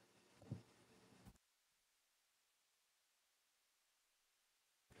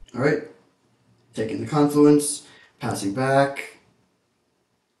 Alright. Taking the Confluence, passing back.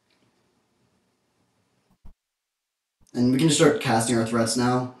 And we can just start casting our threats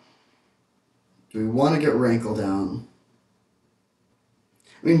now. Do we want to get Rankle down?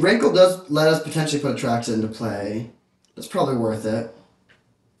 I mean, Rankle does let us potentially put Atraxa into play. That's probably worth it.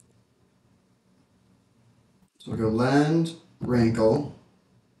 So we'll go land, Rankle.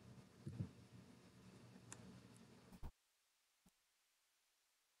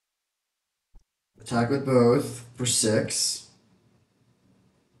 Attack with both for 6.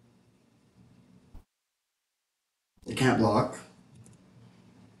 They can't block.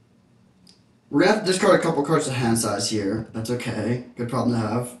 We're going to have to discard a couple cards to hand size here. That's okay. Good problem to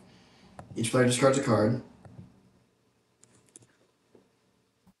have. Each player discards a card.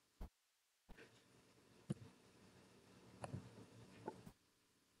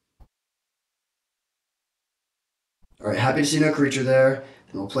 Alright, happy to see no creature there.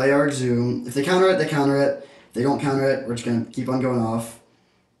 And we'll play our Exhume. If they counter it, they counter it. If they don't counter it, we're just going to keep on going off.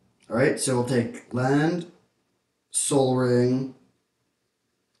 Alright, so we'll take land, Soul Ring,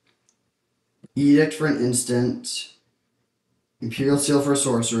 Edict for an instant, Imperial Seal for a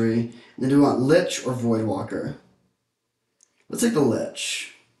sorcery, and then do we want Lich or Voidwalker? Let's take the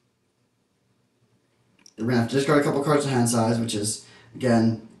Lich. We're going to have to discard a couple cards to hand size, which is,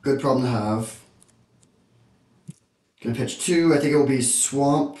 again, good problem to have. Gonna pitch 2. I think it will be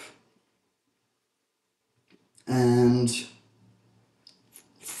Swamp and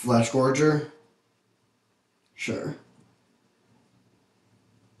Flesh Gorger. Sure.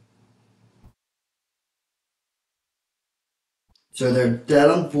 So they're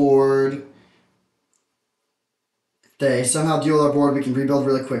dead on board. They somehow deal our board. We can rebuild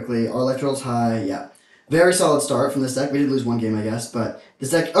really quickly. Our electrical's high. Yeah. Very solid start from this deck. We did lose one game, I guess, but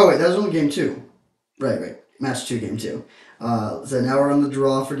this deck... Oh, wait, that was only game 2. Right. Match 2, game 2. So now we're on the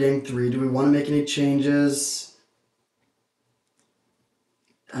draw for game 3. Do we want to make any changes?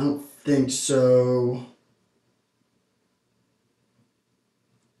 I don't think so.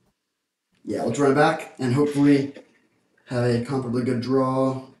 Yeah, let's run it back and hopefully have a comparably good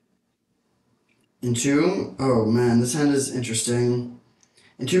draw. Entomb. Oh man, this hand is interesting.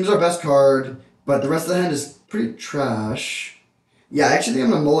 Entomb's our best card, but the rest of the hand is pretty trash. Yeah, I actually think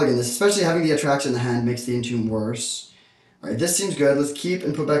I'm gonna mulligan this, especially having the attraction in the hand makes the Entomb worse. Alright, this seems good. Let's keep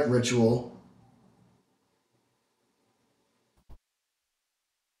and put back Ritual.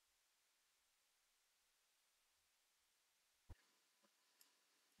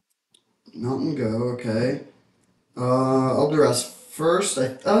 Mountain Go, okay. I'll duress first.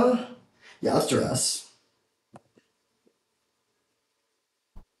 Yeah, let's duress.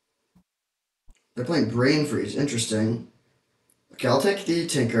 They're playing Brain Freeze. Interesting. Okay, I'll take the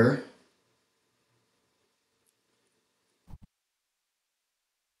Tinker.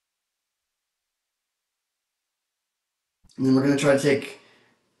 And then we're gonna try to take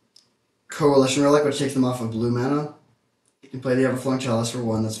Coalition Relic, which takes them off of blue mana. You can play the Everflowing Chalice for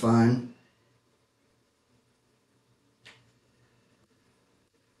one, that's fine.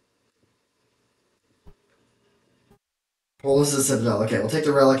 Well, this is a Citadel. Okay, we'll take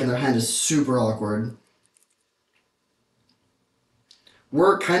the Relic, and their hand is super awkward.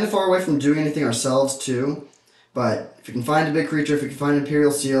 We're kind of far away from doing anything ourselves, too. But if you can find a big creature, if you can find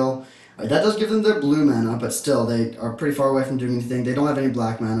Imperial Seal, that does give them their blue mana, but still, they are pretty far away from doing anything. They don't have any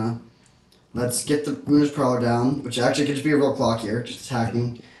black mana. Let's get the Ruinous Prowler down, which actually could just be a real clock here, just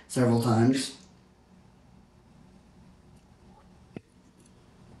attacking several times.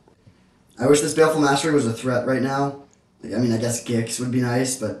 I wish this Baleful Mastery was a threat right now. I mean, I guess Gix would be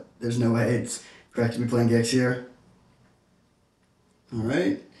nice, but there's no way it's correct to be playing Gix here.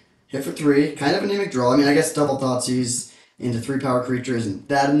 Alright. Hit for 3. Kind of anemic draw. I mean, I guess double Thoughtseize into 3 power creature isn't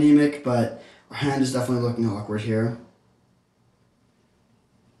that anemic, but our hand is definitely looking awkward here.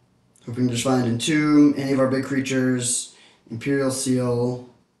 Hoping to just find Entomb, any of our big creatures, Imperial Seal,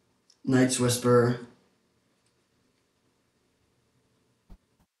 Knight's Whisper.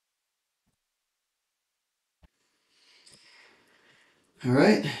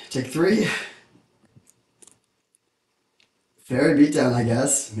 Alright, take 3. Fairy Beatdown, I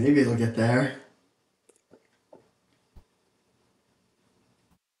guess. Maybe it'll get there.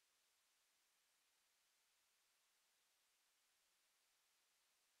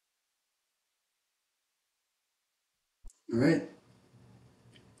 Alright.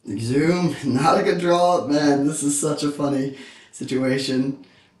 Exhume, not a good draw. Man, this is such a funny situation.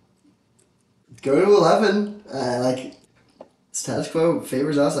 Go to 11. Status quo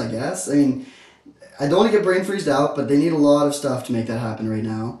favors us, I guess. I mean, I don't want to get brain freezed out, but they need a lot of stuff to make that happen right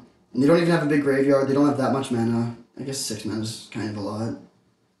now. And they don't even have a big graveyard. They don't have that much mana. I guess 6 mana is kind of a lot.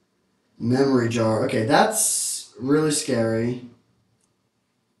 Memory Jar. Okay, that's really scary.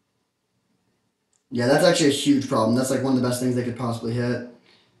 Yeah, that's actually a huge problem. That's like one of the best things they could possibly hit.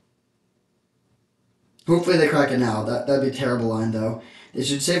 Hopefully they crack it now. That'd be a terrible line, though. They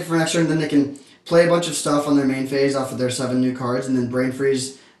should save it for next turn, then they can play a bunch of stuff on their main phase off of their 7 new cards, and then Brain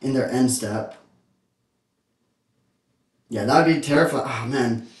Freeze in their end step. Yeah, that would be terrifying. Oh,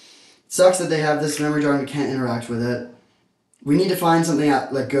 man. Sucks that they have this memory jar and we can't interact with it. We need to find something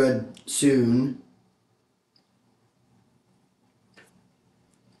like good soon.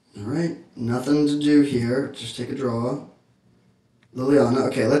 Alright, nothing to do here. Just take a draw. Liliana.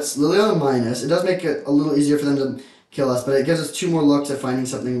 Okay, let's Liliana minus. It does make it a little easier for them to kill us, but it gives us 2 more looks at finding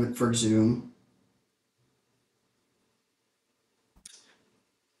something for Zoom.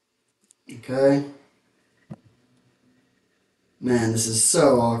 Okay. Man, this is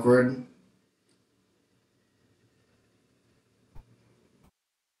so awkward.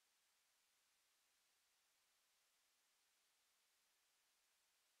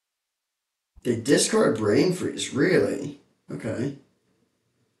 They discard Brain Freeze, really? Okay.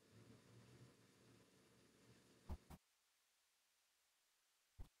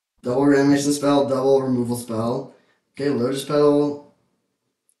 Double reanimation spell, double removal spell. Okay, Lotus Petal.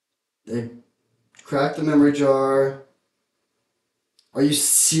 They crack the memory jar. Are you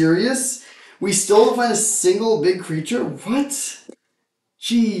serious? We still don't find a single big creature? What?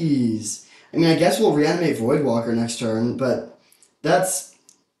 Jeez. I mean, I guess we'll reanimate Voidwalker next turn, but that's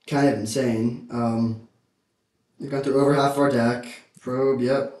kind of insane. We've gone through over half of our deck. Probe,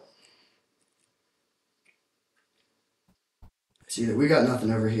 yep. See that we got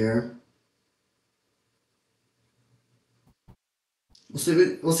nothing over here. We'll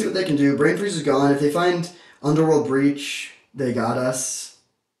see what they can do. Brain Freeze is gone. If they find Underworld Breach, they got us.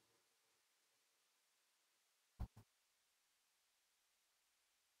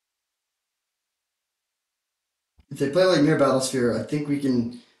 If they play like Mirror Battlesphere, I think we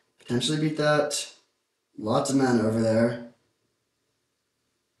can potentially beat that. Lots of mana over there.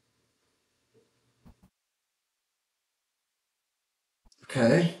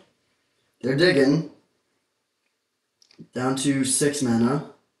 Okay. They're digging. Down to 6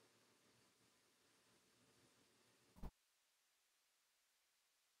 mana.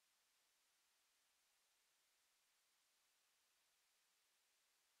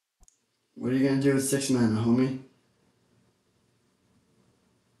 What are you gonna do with 6 mana, homie?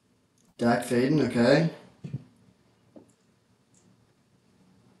 Dak Faden, okay.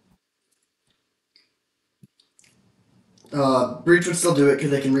 Breach would still do it because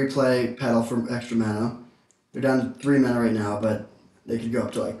they can replay Petal for extra mana. They're down to 3 mana right now, but they could go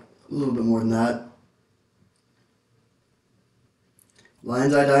up to like a little bit more than that.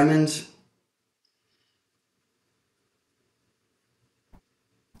 Lion's Eye Diamond.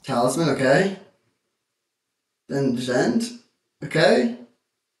 Talisman, okay. Then just end. Okay.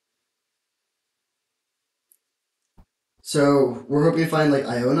 So we're hoping to find like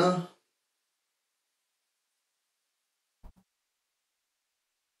Iona.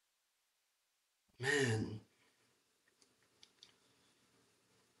 Man.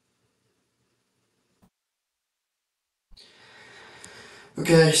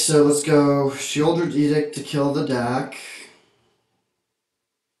 Okay, so let's go Shieldred's Edict to kill the Dak.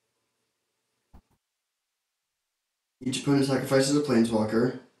 Each opponent sacrifices a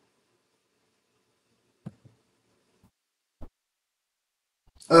Planeswalker.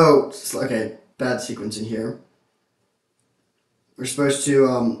 Oh, okay. Bad sequencing here. We're supposed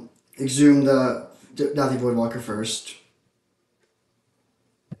to exhume the Dathi Voidwalker first.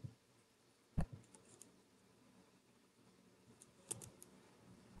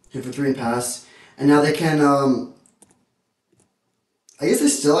 Hit for 3 and pass. And now they can, I guess they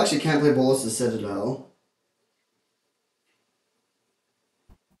still actually can't play Bolus the Citadel.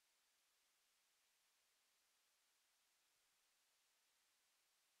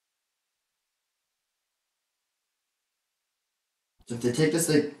 So if they take this,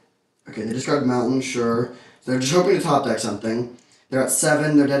 they... Okay, they discard Mountain, sure. So they're just hoping to top deck something. They're at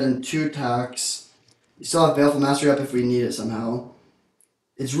 7, they're dead in 2 attacks. We still have Baleful Mastery up if we need it somehow.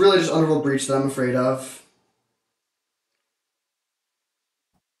 It's really just Underworld Breach that I'm afraid of.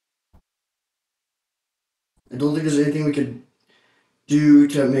 I don't think there's anything we could do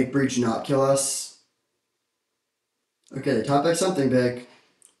to make Breach not kill us. Okay, they top deck something big.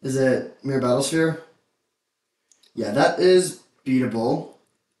 Is it Mirror Battlesphere? Yeah, that is beatable.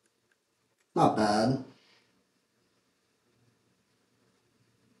 Not bad.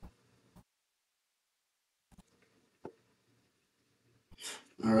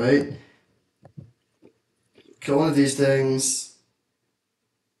 Alright. Kill one of these things.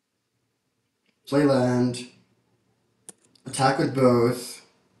 Play land. Attack with both.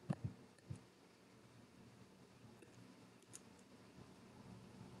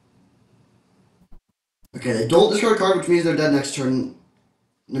 Okay, they don't discard a card, which means they're dead next turn,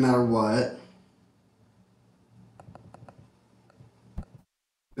 no matter what.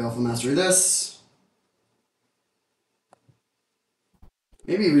 Baleful Mastery this.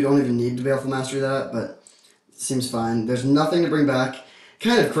 Maybe we don't even need to Baleful Mastery that, but it seems fine. There's nothing to bring back.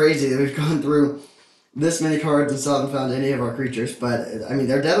 Kind of crazy that we've gone through this many cards and still haven't found any of our creatures, but I mean,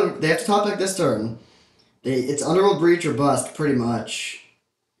 they're dead. They have to top deck this turn. It's Underworld Breach or bust, pretty much.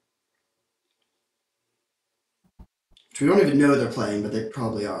 Which we don't even know they're playing, but they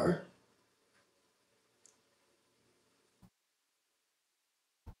probably are.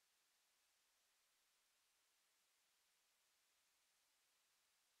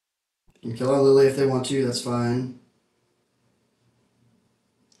 You can kill our Lily if they want to, that's fine.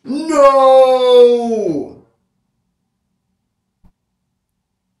 No!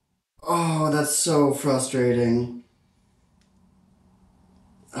 Oh, that's so frustrating.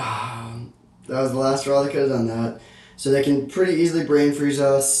 Ah, that was the last draw that could have done that. So they can pretty easily brain freeze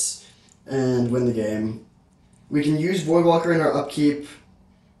us and win the game. We can use Voidwalker in our upkeep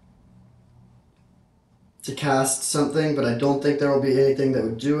to cast something, but I don't think there will be anything that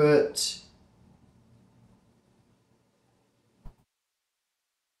would do it.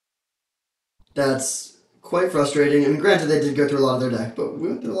 That's quite frustrating. I mean, granted, they did go through a lot of their deck, but we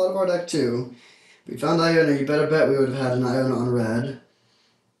went through a lot of our deck too. If we found Iona, you better bet we would have had an Iona on red.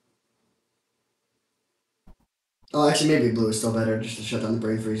 Oh, actually, maybe blue is still better just to shut down the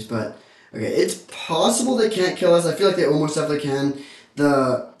brain freeze, but okay, it's possible they can't kill us. I feel like they almost definitely can.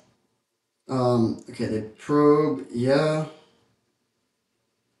 Okay, they probe, yeah.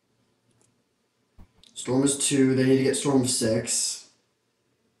 Storm is 2, they need to get Storm 6.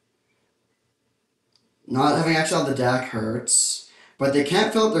 Not having exiled the deck hurts, but they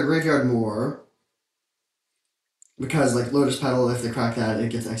can't fill up their graveyard more. Because, like, Lotus Petal, if they crack that, it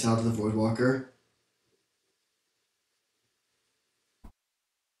gets exiled to the Voidwalker.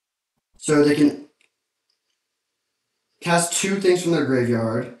 So they can cast 2 things from their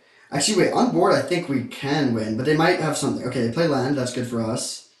graveyard. Actually, wait, on board I think we can win, but they might have something. Okay, they play land, that's good for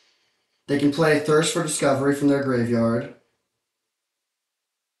us. They can play Thirst for Discovery from their graveyard.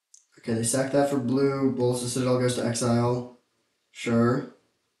 Okay, they sack that for blue. Bulls the Citadel goes to exile. Sure.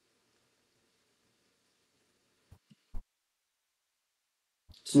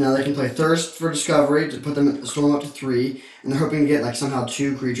 So now they can play Thirst for Discovery to put them storm up to 3, and they're hoping to get like somehow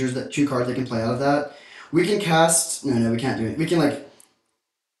 2 cards they can play out of that. We can cast no, we can't do it. We can like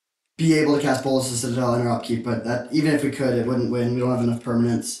be able to cast Bolus the Citadel in our upkeep, but that even if we could, it wouldn't win. We don't have enough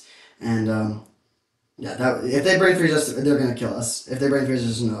permanents, and yeah, that if they brain freeze us, they're gonna kill us. If they brain freeze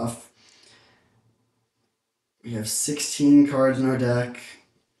us enough. We have 16 cards in our deck.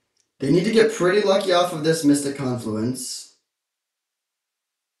 They need to get pretty lucky off of this Mystic Confluence.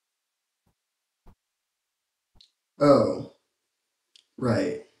 Oh.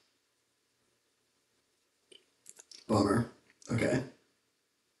 Right. Bummer. Okay.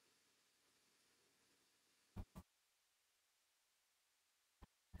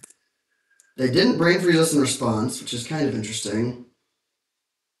 They didn't brain freeze us in response, which is kind of interesting.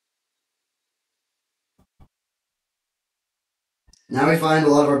 Now we find a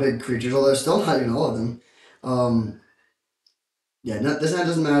lot of our big creatures, although still not even all of them. Yeah, no, this hand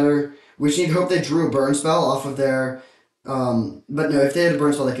doesn't matter. We just need to hope they drew a burn spell off of their. But no, if they had a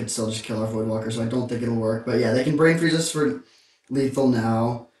burn spell, they could still just kill our Voidwalker, so I don't think it'll work. But yeah, they can brain freeze us for lethal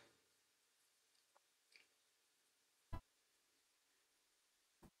now.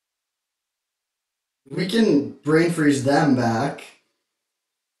 We can brain freeze them back,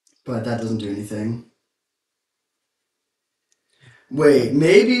 but that doesn't do anything. Wait,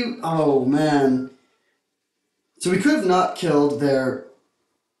 maybe. Oh man. So we could have not killed their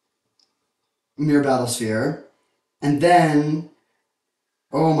Mirror Battlesphere, and then.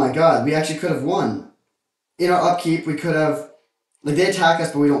 Oh my god, we actually could have won. In our upkeep, we could have. Like, they attack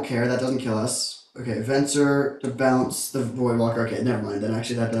us, but we don't care. That doesn't kill us. Okay, Venser to bounce the Voidwalker. Okay, never mind then.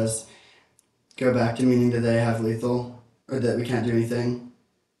 Actually, that does go back to meaning that they have lethal, or that we can't do anything.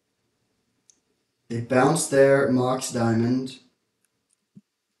 They bounce their Mox Diamond.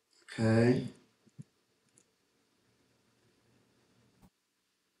 Okay.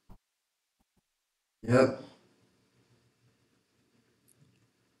 Yep.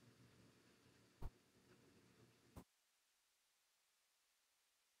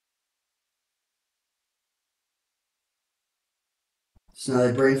 So now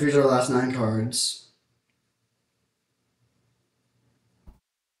they brain freeze our last 9 cards.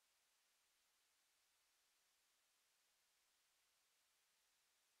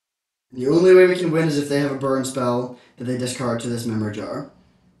 The only way we can win is if they have a burn spell that they discard to this memory jar.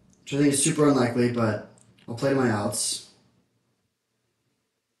 Which I think is super unlikely, but I'll play to my outs.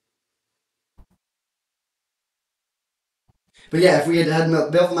 But yeah, if we had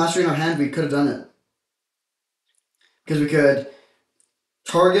Baleful Mastery in our hand, we could have done it. Because we could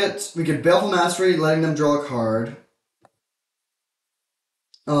we could Baleful Mastery, letting them draw a card.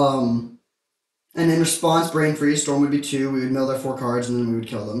 And in response, Brain Freeze, Storm would be 2, we would mill their 4 cards, and then we would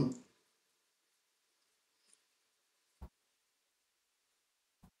kill them.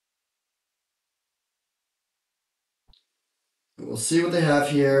 We'll see what they have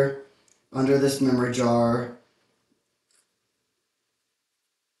here under this memory jar.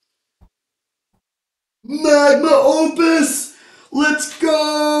 Magma Opus! Let's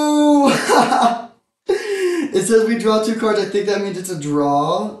go! It says we draw 2 cards. I think that means it's a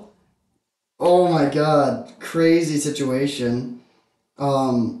draw. Oh my god. Crazy situation.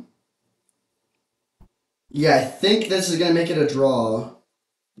 Yeah, I think this is going to make it a draw.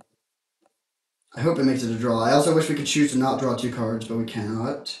 I hope it makes it a draw. I also wish we could choose to not draw 2 cards, but we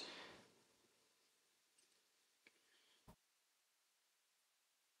cannot.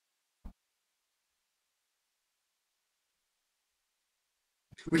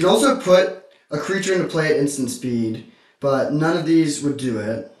 We could also put a creature into play at instant speed, but none of these would do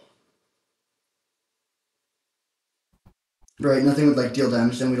it. Right, nothing would like deal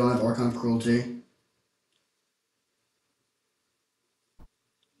damage, then we don't have Archon of Cruelty.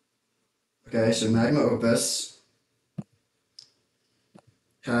 Okay, so Magma Opus.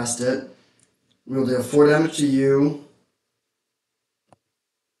 Cast it. We'll deal 4 damage to you.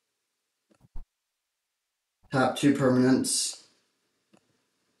 Tap 2 permanents.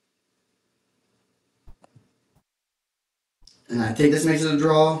 And I think this makes it a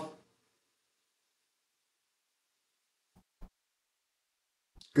draw.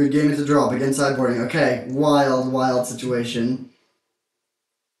 Good game, it's a draw. Begin sideboarding. Okay, wild, wild situation.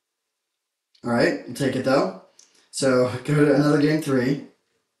 Alright, we'll take it though. So, go to another game 3.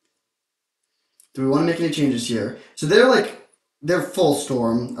 Do we want to make any changes here? So they're full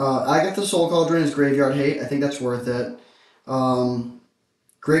storm. Agatha Soul Cauldron is Graveyard Hate. I think that's worth it.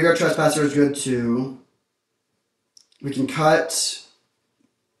 Graveyard Trespasser is good too. We can cut,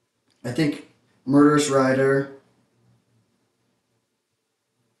 I think, Murderous Rider.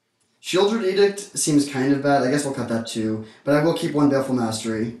 Shieldred Edict seems kind of bad. I guess we'll cut that too. But I will keep one Baleful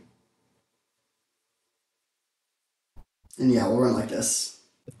Mastery. And yeah, we'll run like this.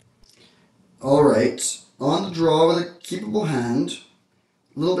 Alright. On the draw with a keepable hand.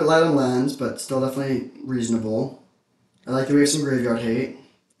 A little bit light on lands, but still definitely reasonable. I like that we have some Graveyard Hate.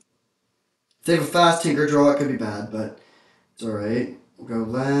 If they have a fast Tinker draw, it could be bad, but it's alright. We'll go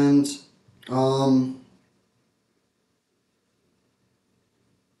land. I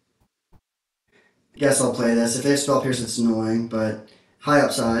guess I'll play this. If they have Spell Pierce, it's annoying, but high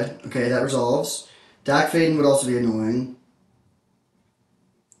upside. Okay, that resolves. Dak Faden would also be annoying.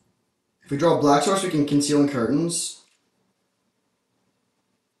 If we draw Black Source, we can Conceal in Curtains.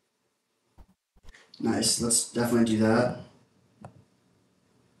 Nice, let's definitely do that.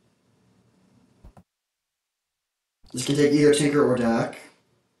 This can take either Tinker or Dak.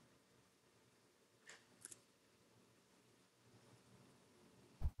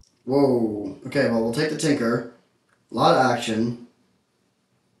 Whoa. Okay, well, we'll take the Tinker. A lot of action.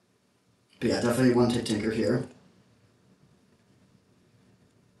 But yeah, definitely want to take Tinker here.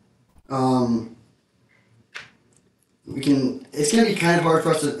 It's going to be kind of hard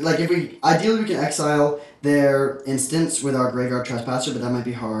for us to, like, ideally we can exile their instance with our Graveyard Trespasser, but that might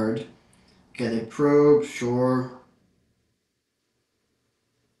be hard. Okay, they probe, sure.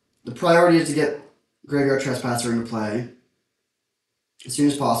 The priority is to get Graveyard Trespasser into play as soon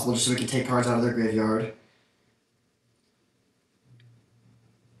as possible, just so we can take cards out of their graveyard.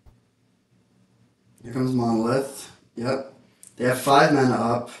 Here comes Monolith. Yep. They have 5 mana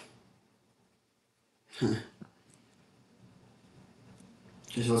up.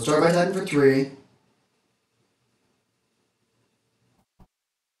 Okay, so let's start by attacking for 3.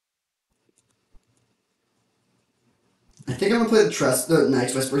 I think I'm gonna play the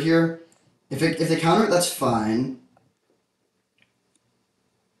Night's Whisper here. If they counter it, that's fine.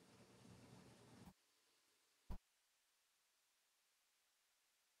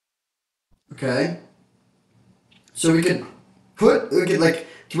 Okay. So we could like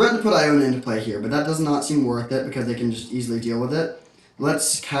threaten to put Iona into play here, but that does not seem worth it because they can just easily deal with it.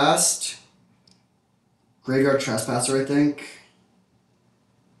 Let's cast Graveyard Trespasser, I think.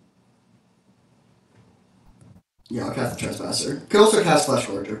 Yeah, I'll cast the Trespasser. Could also cast Flesh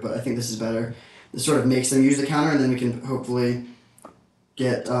Gorger, but I think this is better. This sort of makes them use the counter, and then we can hopefully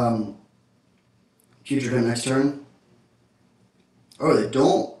get Future Dim next turn. Oh, they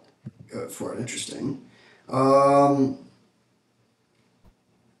don't go for it. Interesting. I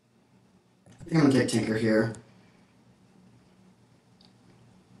think I'm going to take Tinker here.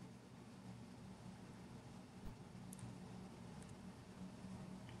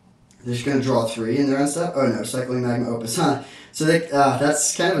 They're just going to draw 3 in their end step? Oh no, Cycling Magma Opus, huh? So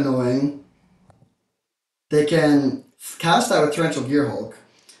that's kind of annoying. They can cast that with Torrential Gearhulk,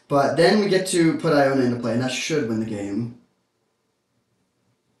 but then we get to put Iona into play, and that should win the game.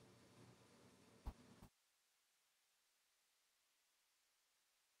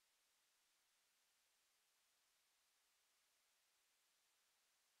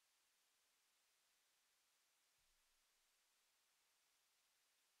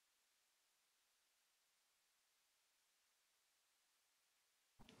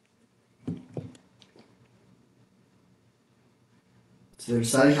 So they're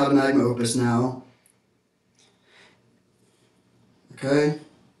deciding how to Magma Opus now. Okay.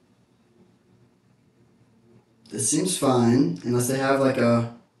 This seems fine, unless they have like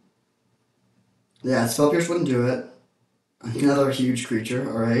a... Yeah, Spell Pierce wouldn't do it. Another huge creature,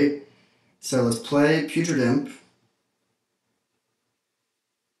 alright. So let's play Putrid Imp.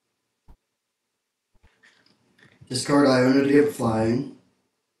 Discard Iona to get flying.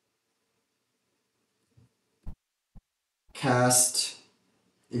 Cast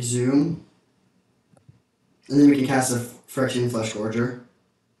Exhume. And then we can cast a Phyrexian Flesh Gorger.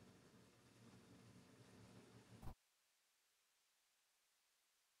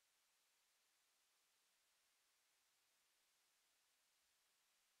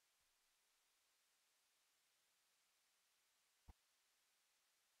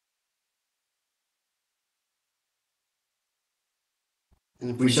 And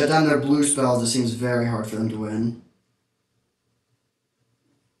if we shut down their blue spells, it seems very hard for them to win.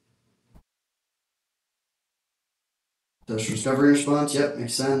 Does Discovery Response? Yep,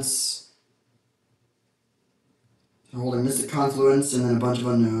 makes sense. They're holding Mystic Confluence and then a bunch of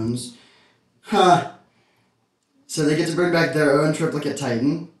unknowns. Huh. So they get to bring back their own triplicate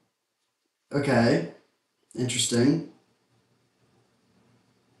Titan. Okay. Interesting.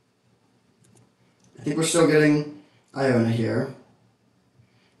 I think we're still getting Iona here.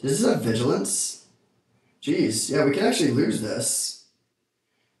 Does this have vigilance? Jeez, yeah, we can actually lose this.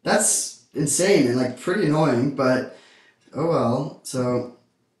 That's insane and like pretty annoying, but oh well. So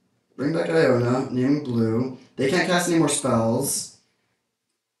bring back Iona, name blue. They can't cast any more spells.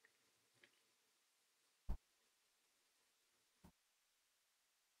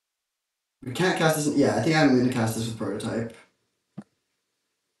 We can't cast this. Yeah, I think I'm going to cast this with Prototype.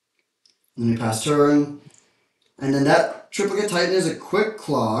 And then we pass turn. And then that triplicate Titan is a quick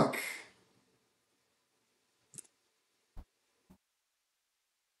clock.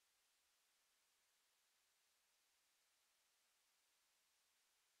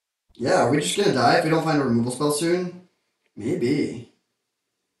 Yeah, are we just going to die if we don't find a removal spell soon? Maybe.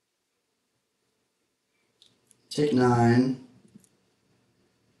 Take 9.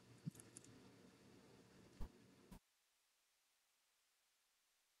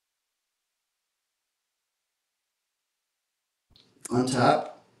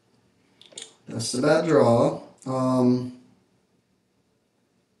 Untap. That's a bad draw. Not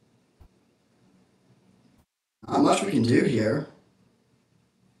much we can do here.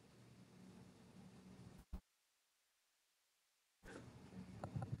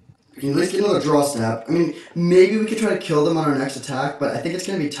 We can at least get another draw step. I mean, maybe we could try to kill them on our next attack, but I think it's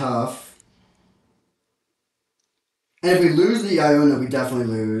going to be tough. And if we lose the Iona, we definitely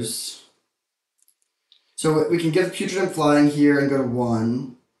lose. So we can get Putrid flying here and go to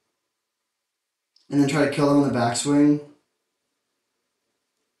 1. And then try to kill them on the backswing.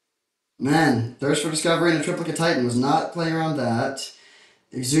 Man, Thirst for Discovery and a Triplicate Titan was not playing around that.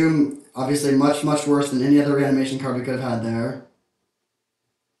 Exhume, obviously much, much worse than any other reanimation card we could have had there.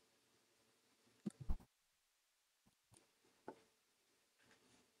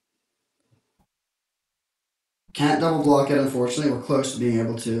 Can't double block it, unfortunately. We're close to being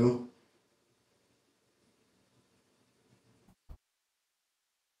able to.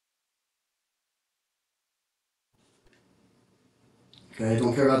 Okay,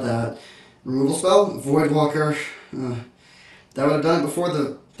 don't care about that. Removal spell, Voidwalker. That would have done it before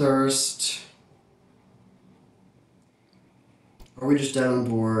the Thirst. Are we just dead on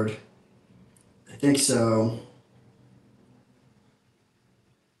board? I think so.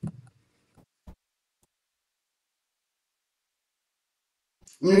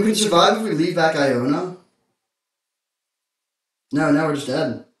 I mean, we can survive if we leave back Iona. No, now we're just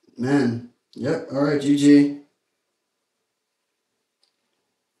dead. Man. Yep, alright, GG.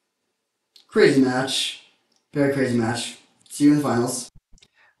 Crazy match. Very crazy match. See you in the finals.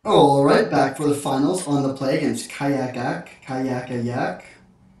 Alright, back for the finals on the play against Kayak.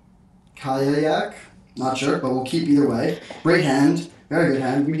 Not sure, but we'll keep either way. Great hand. Very good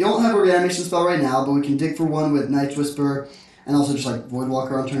hand. We don't have a reanimation spell right now, but we can dig for 1 with Night's Whisper, and also just like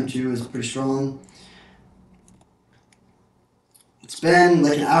Voidwalker on turn 2 is pretty strong. It's been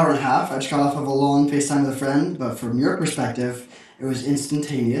like an hour and a half. I just got off of a long FaceTime with a friend, but from your perspective, it was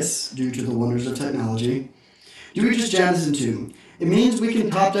instantaneous due to the wonders of technology. Do we just jam this in 2? It means we can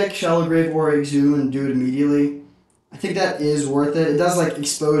top deck Shallow Grave or Exhume and do it immediately. I think that is worth it. It does like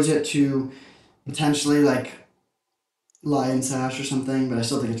expose it to potentially like Lion Sash or something, but I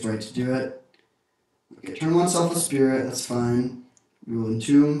still think it's right to do it. Okay, turn 1 Selfless Spirit, that's fine. We will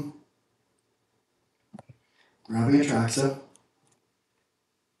Entomb. Grabbing Atraxa.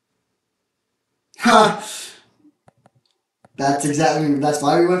 Ha! That's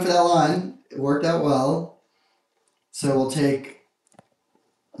why we went for that line. It worked out well. So we'll take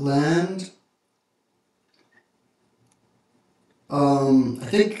land. I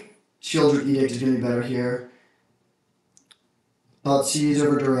think Shieldred Edict is going to be better here. Thoughtseize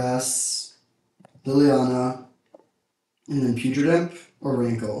over Duress, Liliana, and then Putrid Imp or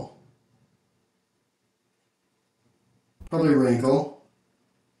Rankle. Probably Rankle.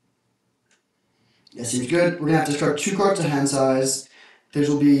 Yeah, seems good. We're going to have to start 2 cards to hand size. These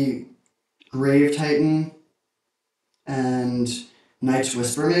will be Grave Titan and Night's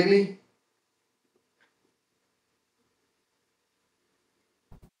Whisper, maybe?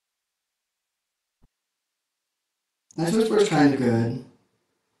 Night's Whisper is kind of good.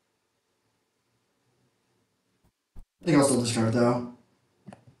 I think I'll still discard, though.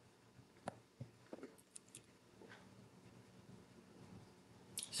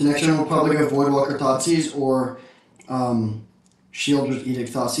 So next turn we'll probably go Voidwalker Thoughtseize or Shieldred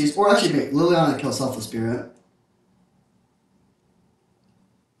Edict Thoughtseize. Or actually, make Liliana kill Selfless Spirit.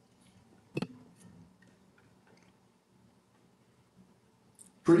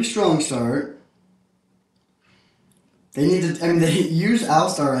 Pretty strong start. They need to, I mean, they use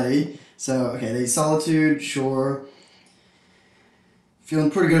Oust already. So, okay, they Solitude, sure. Feeling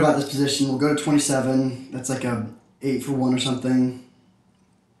pretty good about this position. We'll go to 27. That's like a 8 for 1 or something.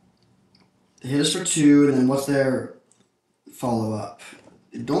 They hit us for 2, and then what's their follow-up?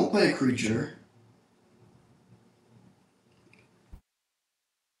 They don't play a creature.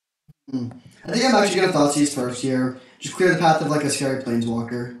 I think I'm actually going to Thoughtseize first here. Just clear the path of like a scary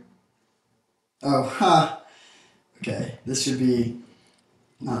planeswalker. Oh, ha. Okay, this should be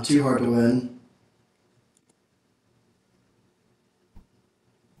not too hard to win.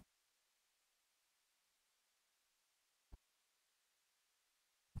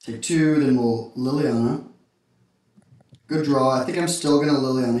 Take 2, then we'll Liliana. Good draw. I think I'm still going to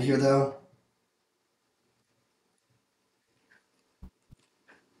Liliana here, though.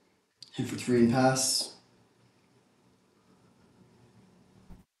 Hit for 3 and pass.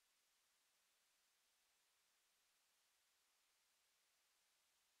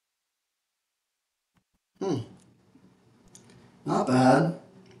 Not bad.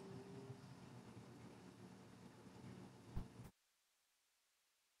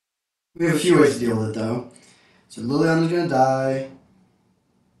 We have a few ways to deal with it, though. So Liliana's going to die.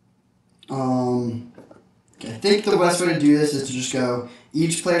 Okay, I think the best way to do this is to just go,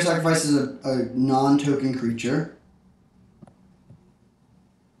 each player sacrifices a non-token creature.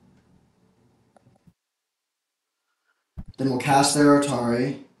 Then we'll cast their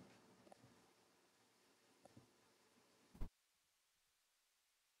Atari.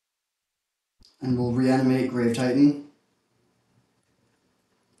 And we'll reanimate Grave Titan.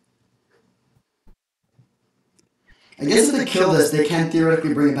 I guess if they kill this, they can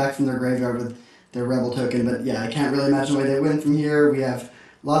theoretically bring it back from their graveyard with their Rebel token, but yeah, I can't really imagine the way they win from here. We have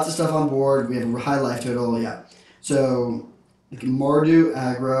lots of stuff on board. We have a high life total, yeah. So, like Mardu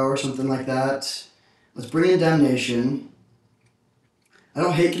aggro or something like that. Let's bring in Damnation. I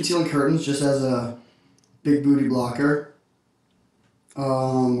don't hate Concealing Curtains just as a big booty blocker.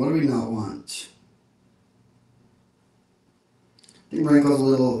 What do we not want? I think Rankle's a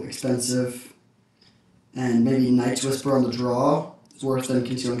little expensive. And maybe Night's Whisper on the draw is worse than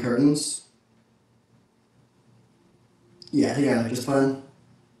Concealing Curtains. Yeah, I think I like this plan.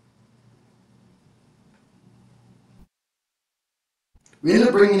 We ended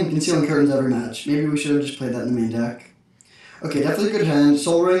up bringing in Concealing Curtains every match. Maybe we should have just played that in the main deck. Okay, definitely a good hand.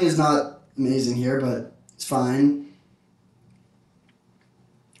 Soul Ring is not amazing here, but it's fine.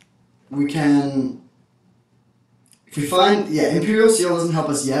 We can... If we find... Yeah, Imperial Seal doesn't help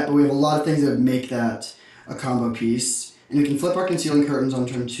us yet, but we have a lot of things that would make that a combo piece. And we can flip our Concealing Curtains on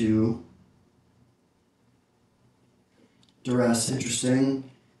turn 2. Duress, interesting.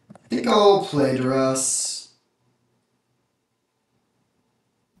 I think I'll play Duress.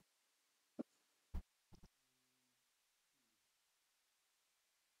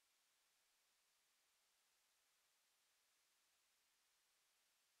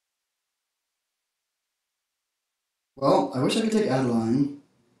 Well, I wish I could take Adeline.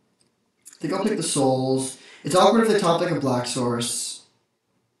 I think I'll pick the Souls. It's awkward if they top like a black source.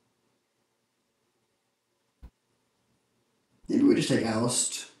 Maybe we just take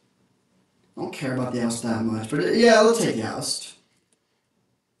Oust. I don't care about the Oust that much, but yeah, let's take the Oust.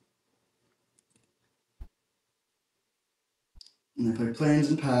 And I play Plains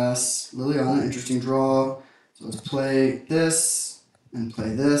and pass. Liliana, interesting draw. So let's play this and play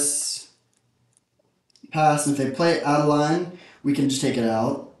this. Pass, and if they play Adeline, we can just take it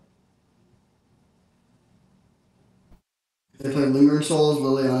out. If they play Lingering Souls,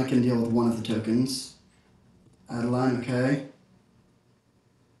 Liliana can deal with one of the tokens. Adeline, okay.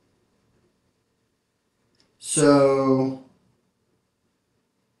 So...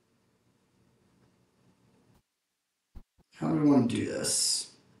 how do we want to do this?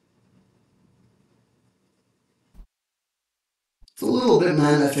 It's a little bit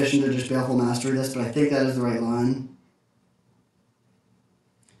mana efficient to just Baleful Mastery this, but I think that is the right line.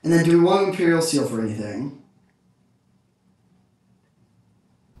 And then do we want Imperial Seal for anything?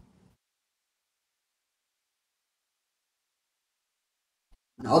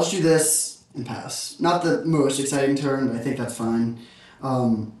 I'll just do this and pass. Not the most exciting turn, but I think that's fine.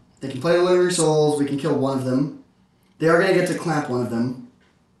 They can play Lingering Souls, we can kill one of them. They are going to get to clamp one of them.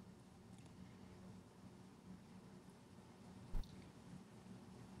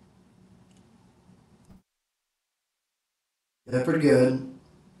 They're pretty good.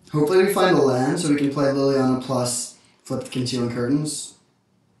 Hopefully we find a land so we can play Liliana plus flip the Concealing Curtains.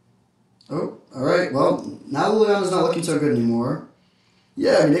 Oh, alright, well, now Liliana's not looking so good anymore.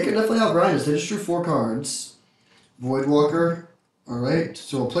 Yeah, I mean, they could definitely outgrind us. They just drew 4 cards. Voidwalker. Alright,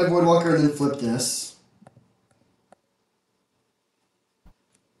 so we'll play Voidwalker and then flip this.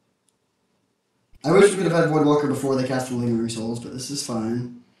 I wish we could have had Voidwalker before they cast the Lingering Souls, but this is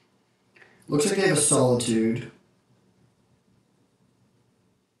fine. Looks like they have a Solitude.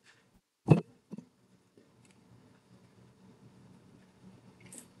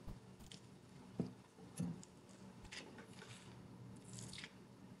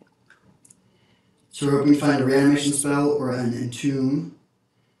 So we're hoping to find a Reanimation spell or an Entomb.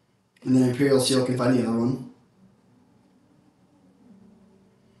 And then Imperial Seal can find the other one.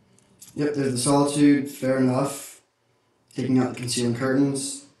 Yep, there's the Solitude, fair enough. Taking out the Concealing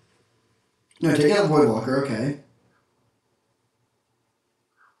Curtains. No, taking out the Voidwalker, okay.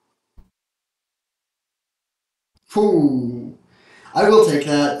 Ooh. I will take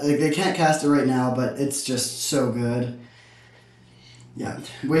that. Like, they can't cast it right now, but it's just so good. Yeah,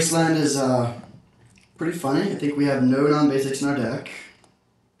 Wasteland is pretty funny. I think we have no non-basics in our deck.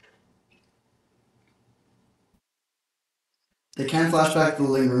 They can flashback the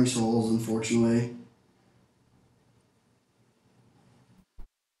Lingering Souls, unfortunately.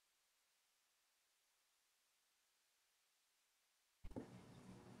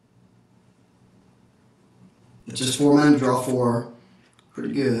 It's just 4 mana to draw 4.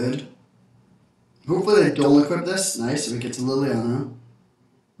 Pretty good. Hopefully they don't equip this. Nice, so we get to Liliana.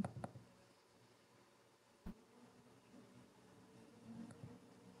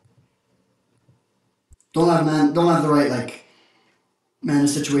 Don't have the right like mana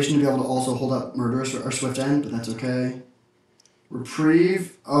situation to be able to also hold up Murderous or Swift End, but that's okay.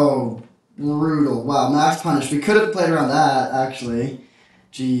 Reprieve. Oh, brutal. Wow, Max Punish. We could have played around that, actually.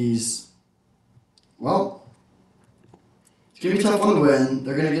 Jeez. Well, it's going to be a tough one to win.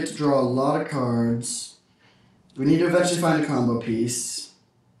 They're going to get to draw a lot of cards. We need to eventually find a combo piece.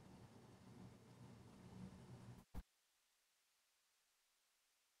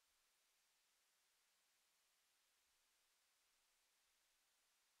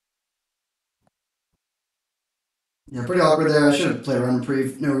 Yeah, pretty awkward there. I should have played around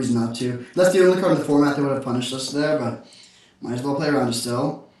Reprieve. No reason not to. That's the only card in the format that would have punished us there, but might as well play around it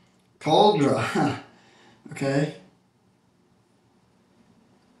still. Call draw. Okay.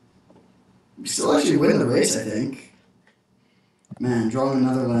 We still actually win the race, I think. Man, drawing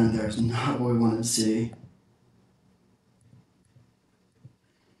another land there is not what we wanted to see.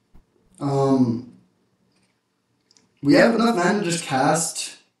 We have enough mana to just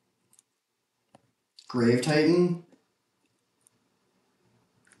cast Grave Titan.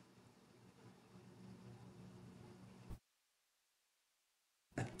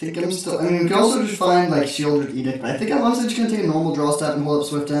 I think I'm still. I mean, we can also just find like Shieldred Edict, but I think I'm honestly just gonna take a normal draw step and hold up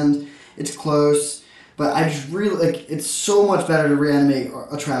Swift End. It's close, but I just really like. It's so much better to reanimate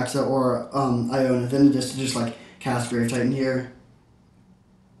Atraxa or Iona than just to just like cast Grave Titan here.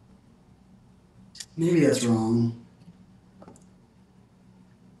 Maybe that's wrong.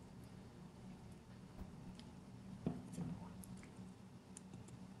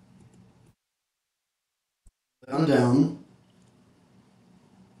 I'm down.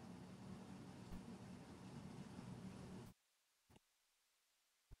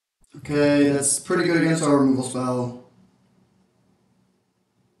 Okay, that's pretty good against our removal spell.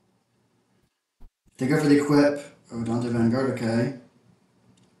 They go for the equip. Oh, Dante Vanguard, okay.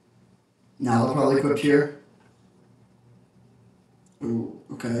 Now they'll probably equip here. Ooh,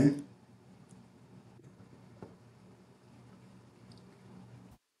 okay.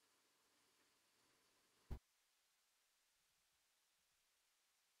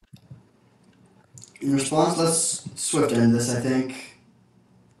 In response, let's Swift End this, I think.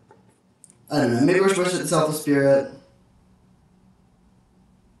 I don't know, maybe we're supposed to hit the Selfless Spirit.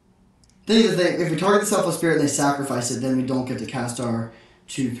 Thing is, if we target the Selfless Spirit and they sacrifice it, then we don't get to cast our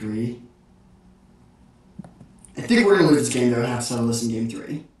 2-3. I think we're going to lose this game, though, and have to settle this in game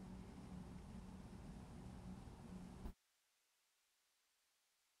 3.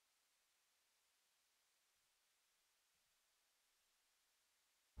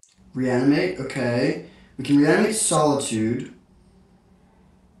 Reanimate, okay. We can reanimate Solitude.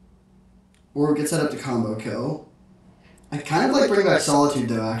 Or get set up to combo kill. I kind of like bringing back Solitude,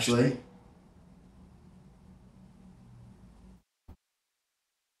 though, actually.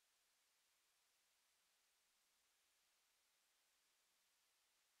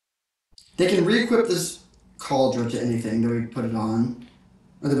 They can re-equip this Cauldron to anything that we put it on.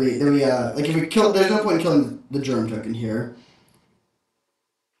 Or like if we kill, there's no point in killing the Germ token here.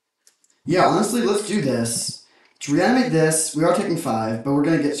 Yeah, honestly, let's do this. To reanimate this, we are taking 5, but we're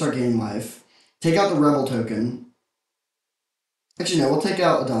going to start gaining life. Take out the Rebel token. Actually, no, we'll take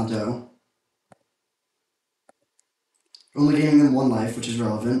out Adanto. only gaining them 1 life, which is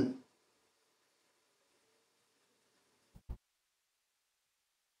relevant.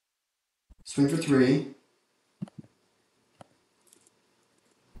 Swing for 3.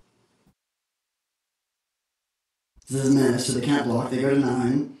 This is miss, so they can't block. They go to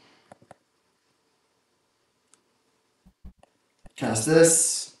 9. Cast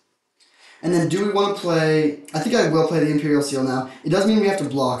this. And then do we want to play... I think I will play the Imperial Seal now. It does mean we have to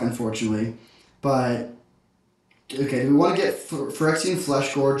block, unfortunately. But... Okay, do we want to get Phyrexian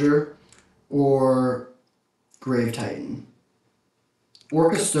Flesh Gorger or Grave Titan? Or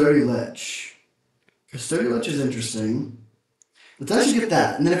Custodial Lich? Custodial Lich is interesting. Let's actually get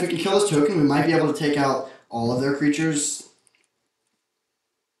that. And then if we can kill this token, we might be able to take out all of their creatures.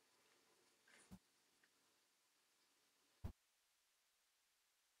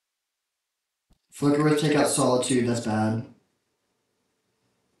 Flicker with take out Solitude, that's bad.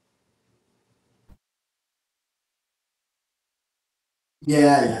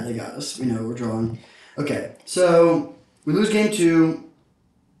 Yeah, they got us. We know we're drawing. Okay, so we lose game 2.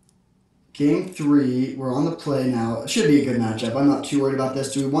 Game 3, we're on the play now. It should be a good matchup. I'm not too worried about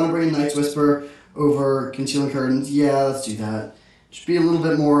this. Do we want to bring in Night's Whisper over Concealing Curtains? Yeah, let's do that. Just be a little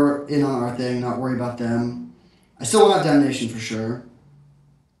bit more in on our thing, not worry about them. I still want Damnation for sure.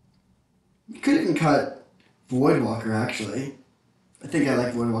 We could even cut Voidwalker, actually. I think I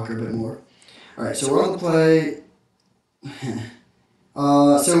like Voidwalker a bit more. Alright, so we're on the play.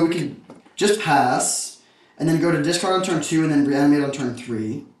 So we could just pass, and then go to discard on turn 2, and then reanimate on turn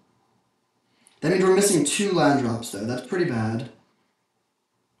 3. That means we're missing 2 land drops, though. That's pretty bad.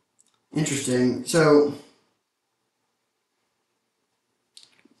 Interesting. So,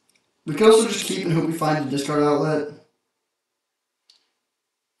 we could also just keep and hope we find a discard outlet.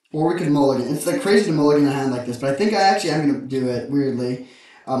 Or we could mulligan. It's like crazy to mulligan a hand like this, but I think I actually am going to do it, weirdly.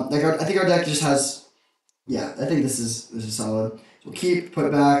 I think our deck just has... Yeah, I think this is solid. So we'll keep,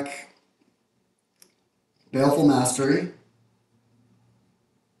 put back... Baleful Mastery.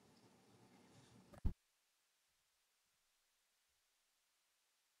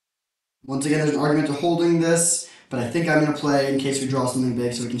 Once again, there's an argument to holding this, but I think I'm going to play in case we draw something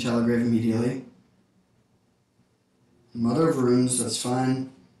big so we can Shallow Grave immediately. Mother of Runes, that's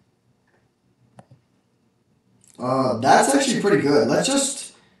fine. That's actually pretty good. Let's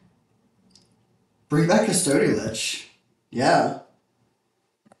just bring back Custodial Lich. Yeah.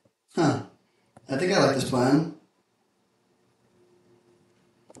 Huh. I think I like this plan.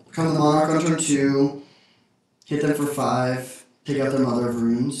 Become the Monarch on turn 2. Hit them for 5. Take out their Mother of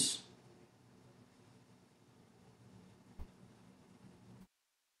Runes.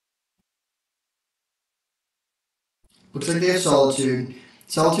 Looks like they have Solitude.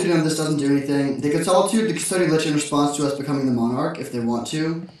 Solitude on this doesn't do anything. They could Solitude the Custodial Lich in response to us becoming the Monarch if they want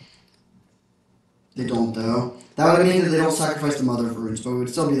to. They don't, though. That would mean that they don't sacrifice the Mother of Runes, but we would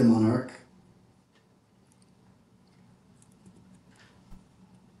still be the Monarch.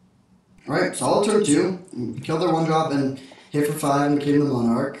 Alright, solid turn 2. Killed their 1-drop and hit for 5 and became the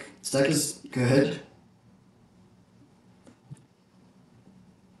Monarch. This deck is good.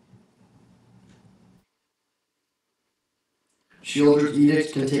 Shieldred's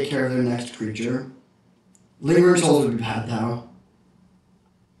Edict can take care of their next creature. Lingering Souls would be bad, though.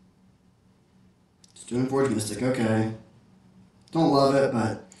 It's doing Forge Mystic, okay. Don't love it, but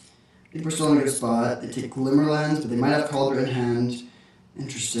I think we're still in a good spot. They take Glimmerlands, but they might have Calder in hand.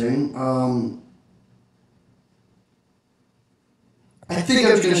 Interesting. I think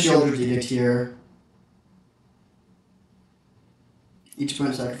I'm just going to Shieldred's Edict here. Each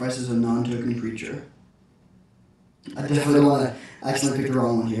opponent sacrifices a non-token creature. I definitely don't want to accidentally pick the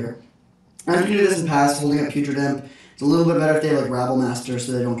wrong one here. And if you do this in pass, holding up Putrid Imp, it's a little bit better if they like Rabble Master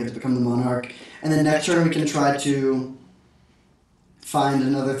so they don't get to become the Monarch. And then next turn we can try to find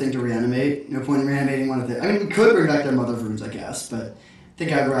another thing to reanimate. No point in reanimating one of the... I mean, we could bring back their Mother of Runes, I guess, but I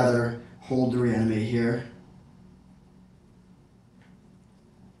think I'd rather hold the reanimate here.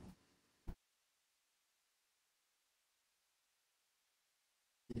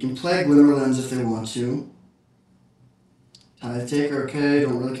 You can play Glimmerlands if they want to. Tithe Taker, okay,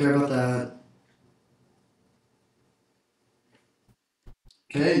 don't really care about that.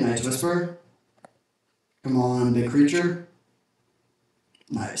 Okay, Night's Whisper. Come on, big creature.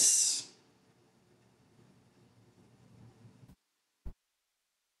 Nice.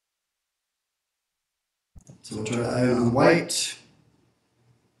 So we'll try to Ion on white.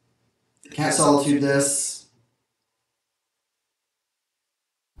 Can't Solitude this.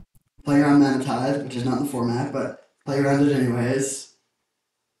 Play around Mana Tithe, which is not in the format, but play around it anyways.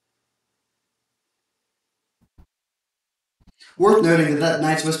 Worth noting that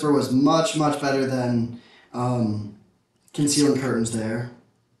Night's Whisper was much, much better than concealing curtains there.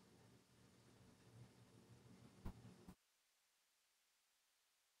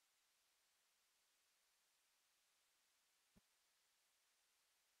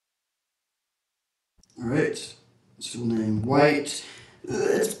 Alright, so we'll name white.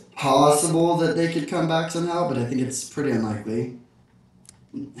 It's possible that they could come back somehow, but I think it's pretty unlikely.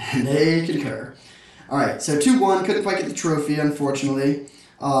 And they concur. Alright, so 2-1, couldn't quite get the trophy, unfortunately.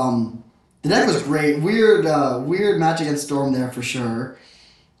 The deck was great. Weird match against Storm there for sure,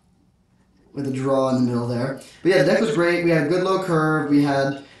 with a draw in the middle there. But yeah, the deck was great. We had a good low curve. We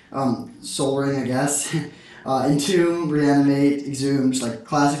had Soul Ring, I guess. Entomb, Reanimate, Exhume, just like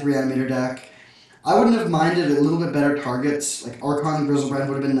classic Reanimator deck. I wouldn't have minded a little bit better targets, like Archon and Grizzlebrand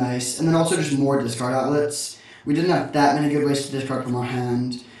would have been nice, and then also just more discard outlets. We didn't have that many good ways to discard from our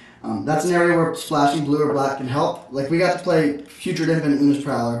hand. That's an area where splashing blue or black can help. Like, we got to play Future Imp and Una's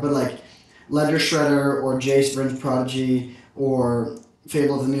Prowler, but like Ledger Shredder or Jace Vryn's Prodigy or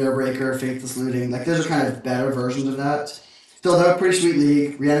Fable of the Mirror Breaker, Faithless Looting, like those are kind of better versions of that. Still, though, pretty sweet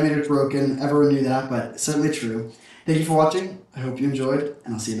league. Reanimator's broken. Everyone knew that, but certainly true. Thank you for watching. I hope you enjoyed,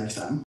 and I'll see you next time.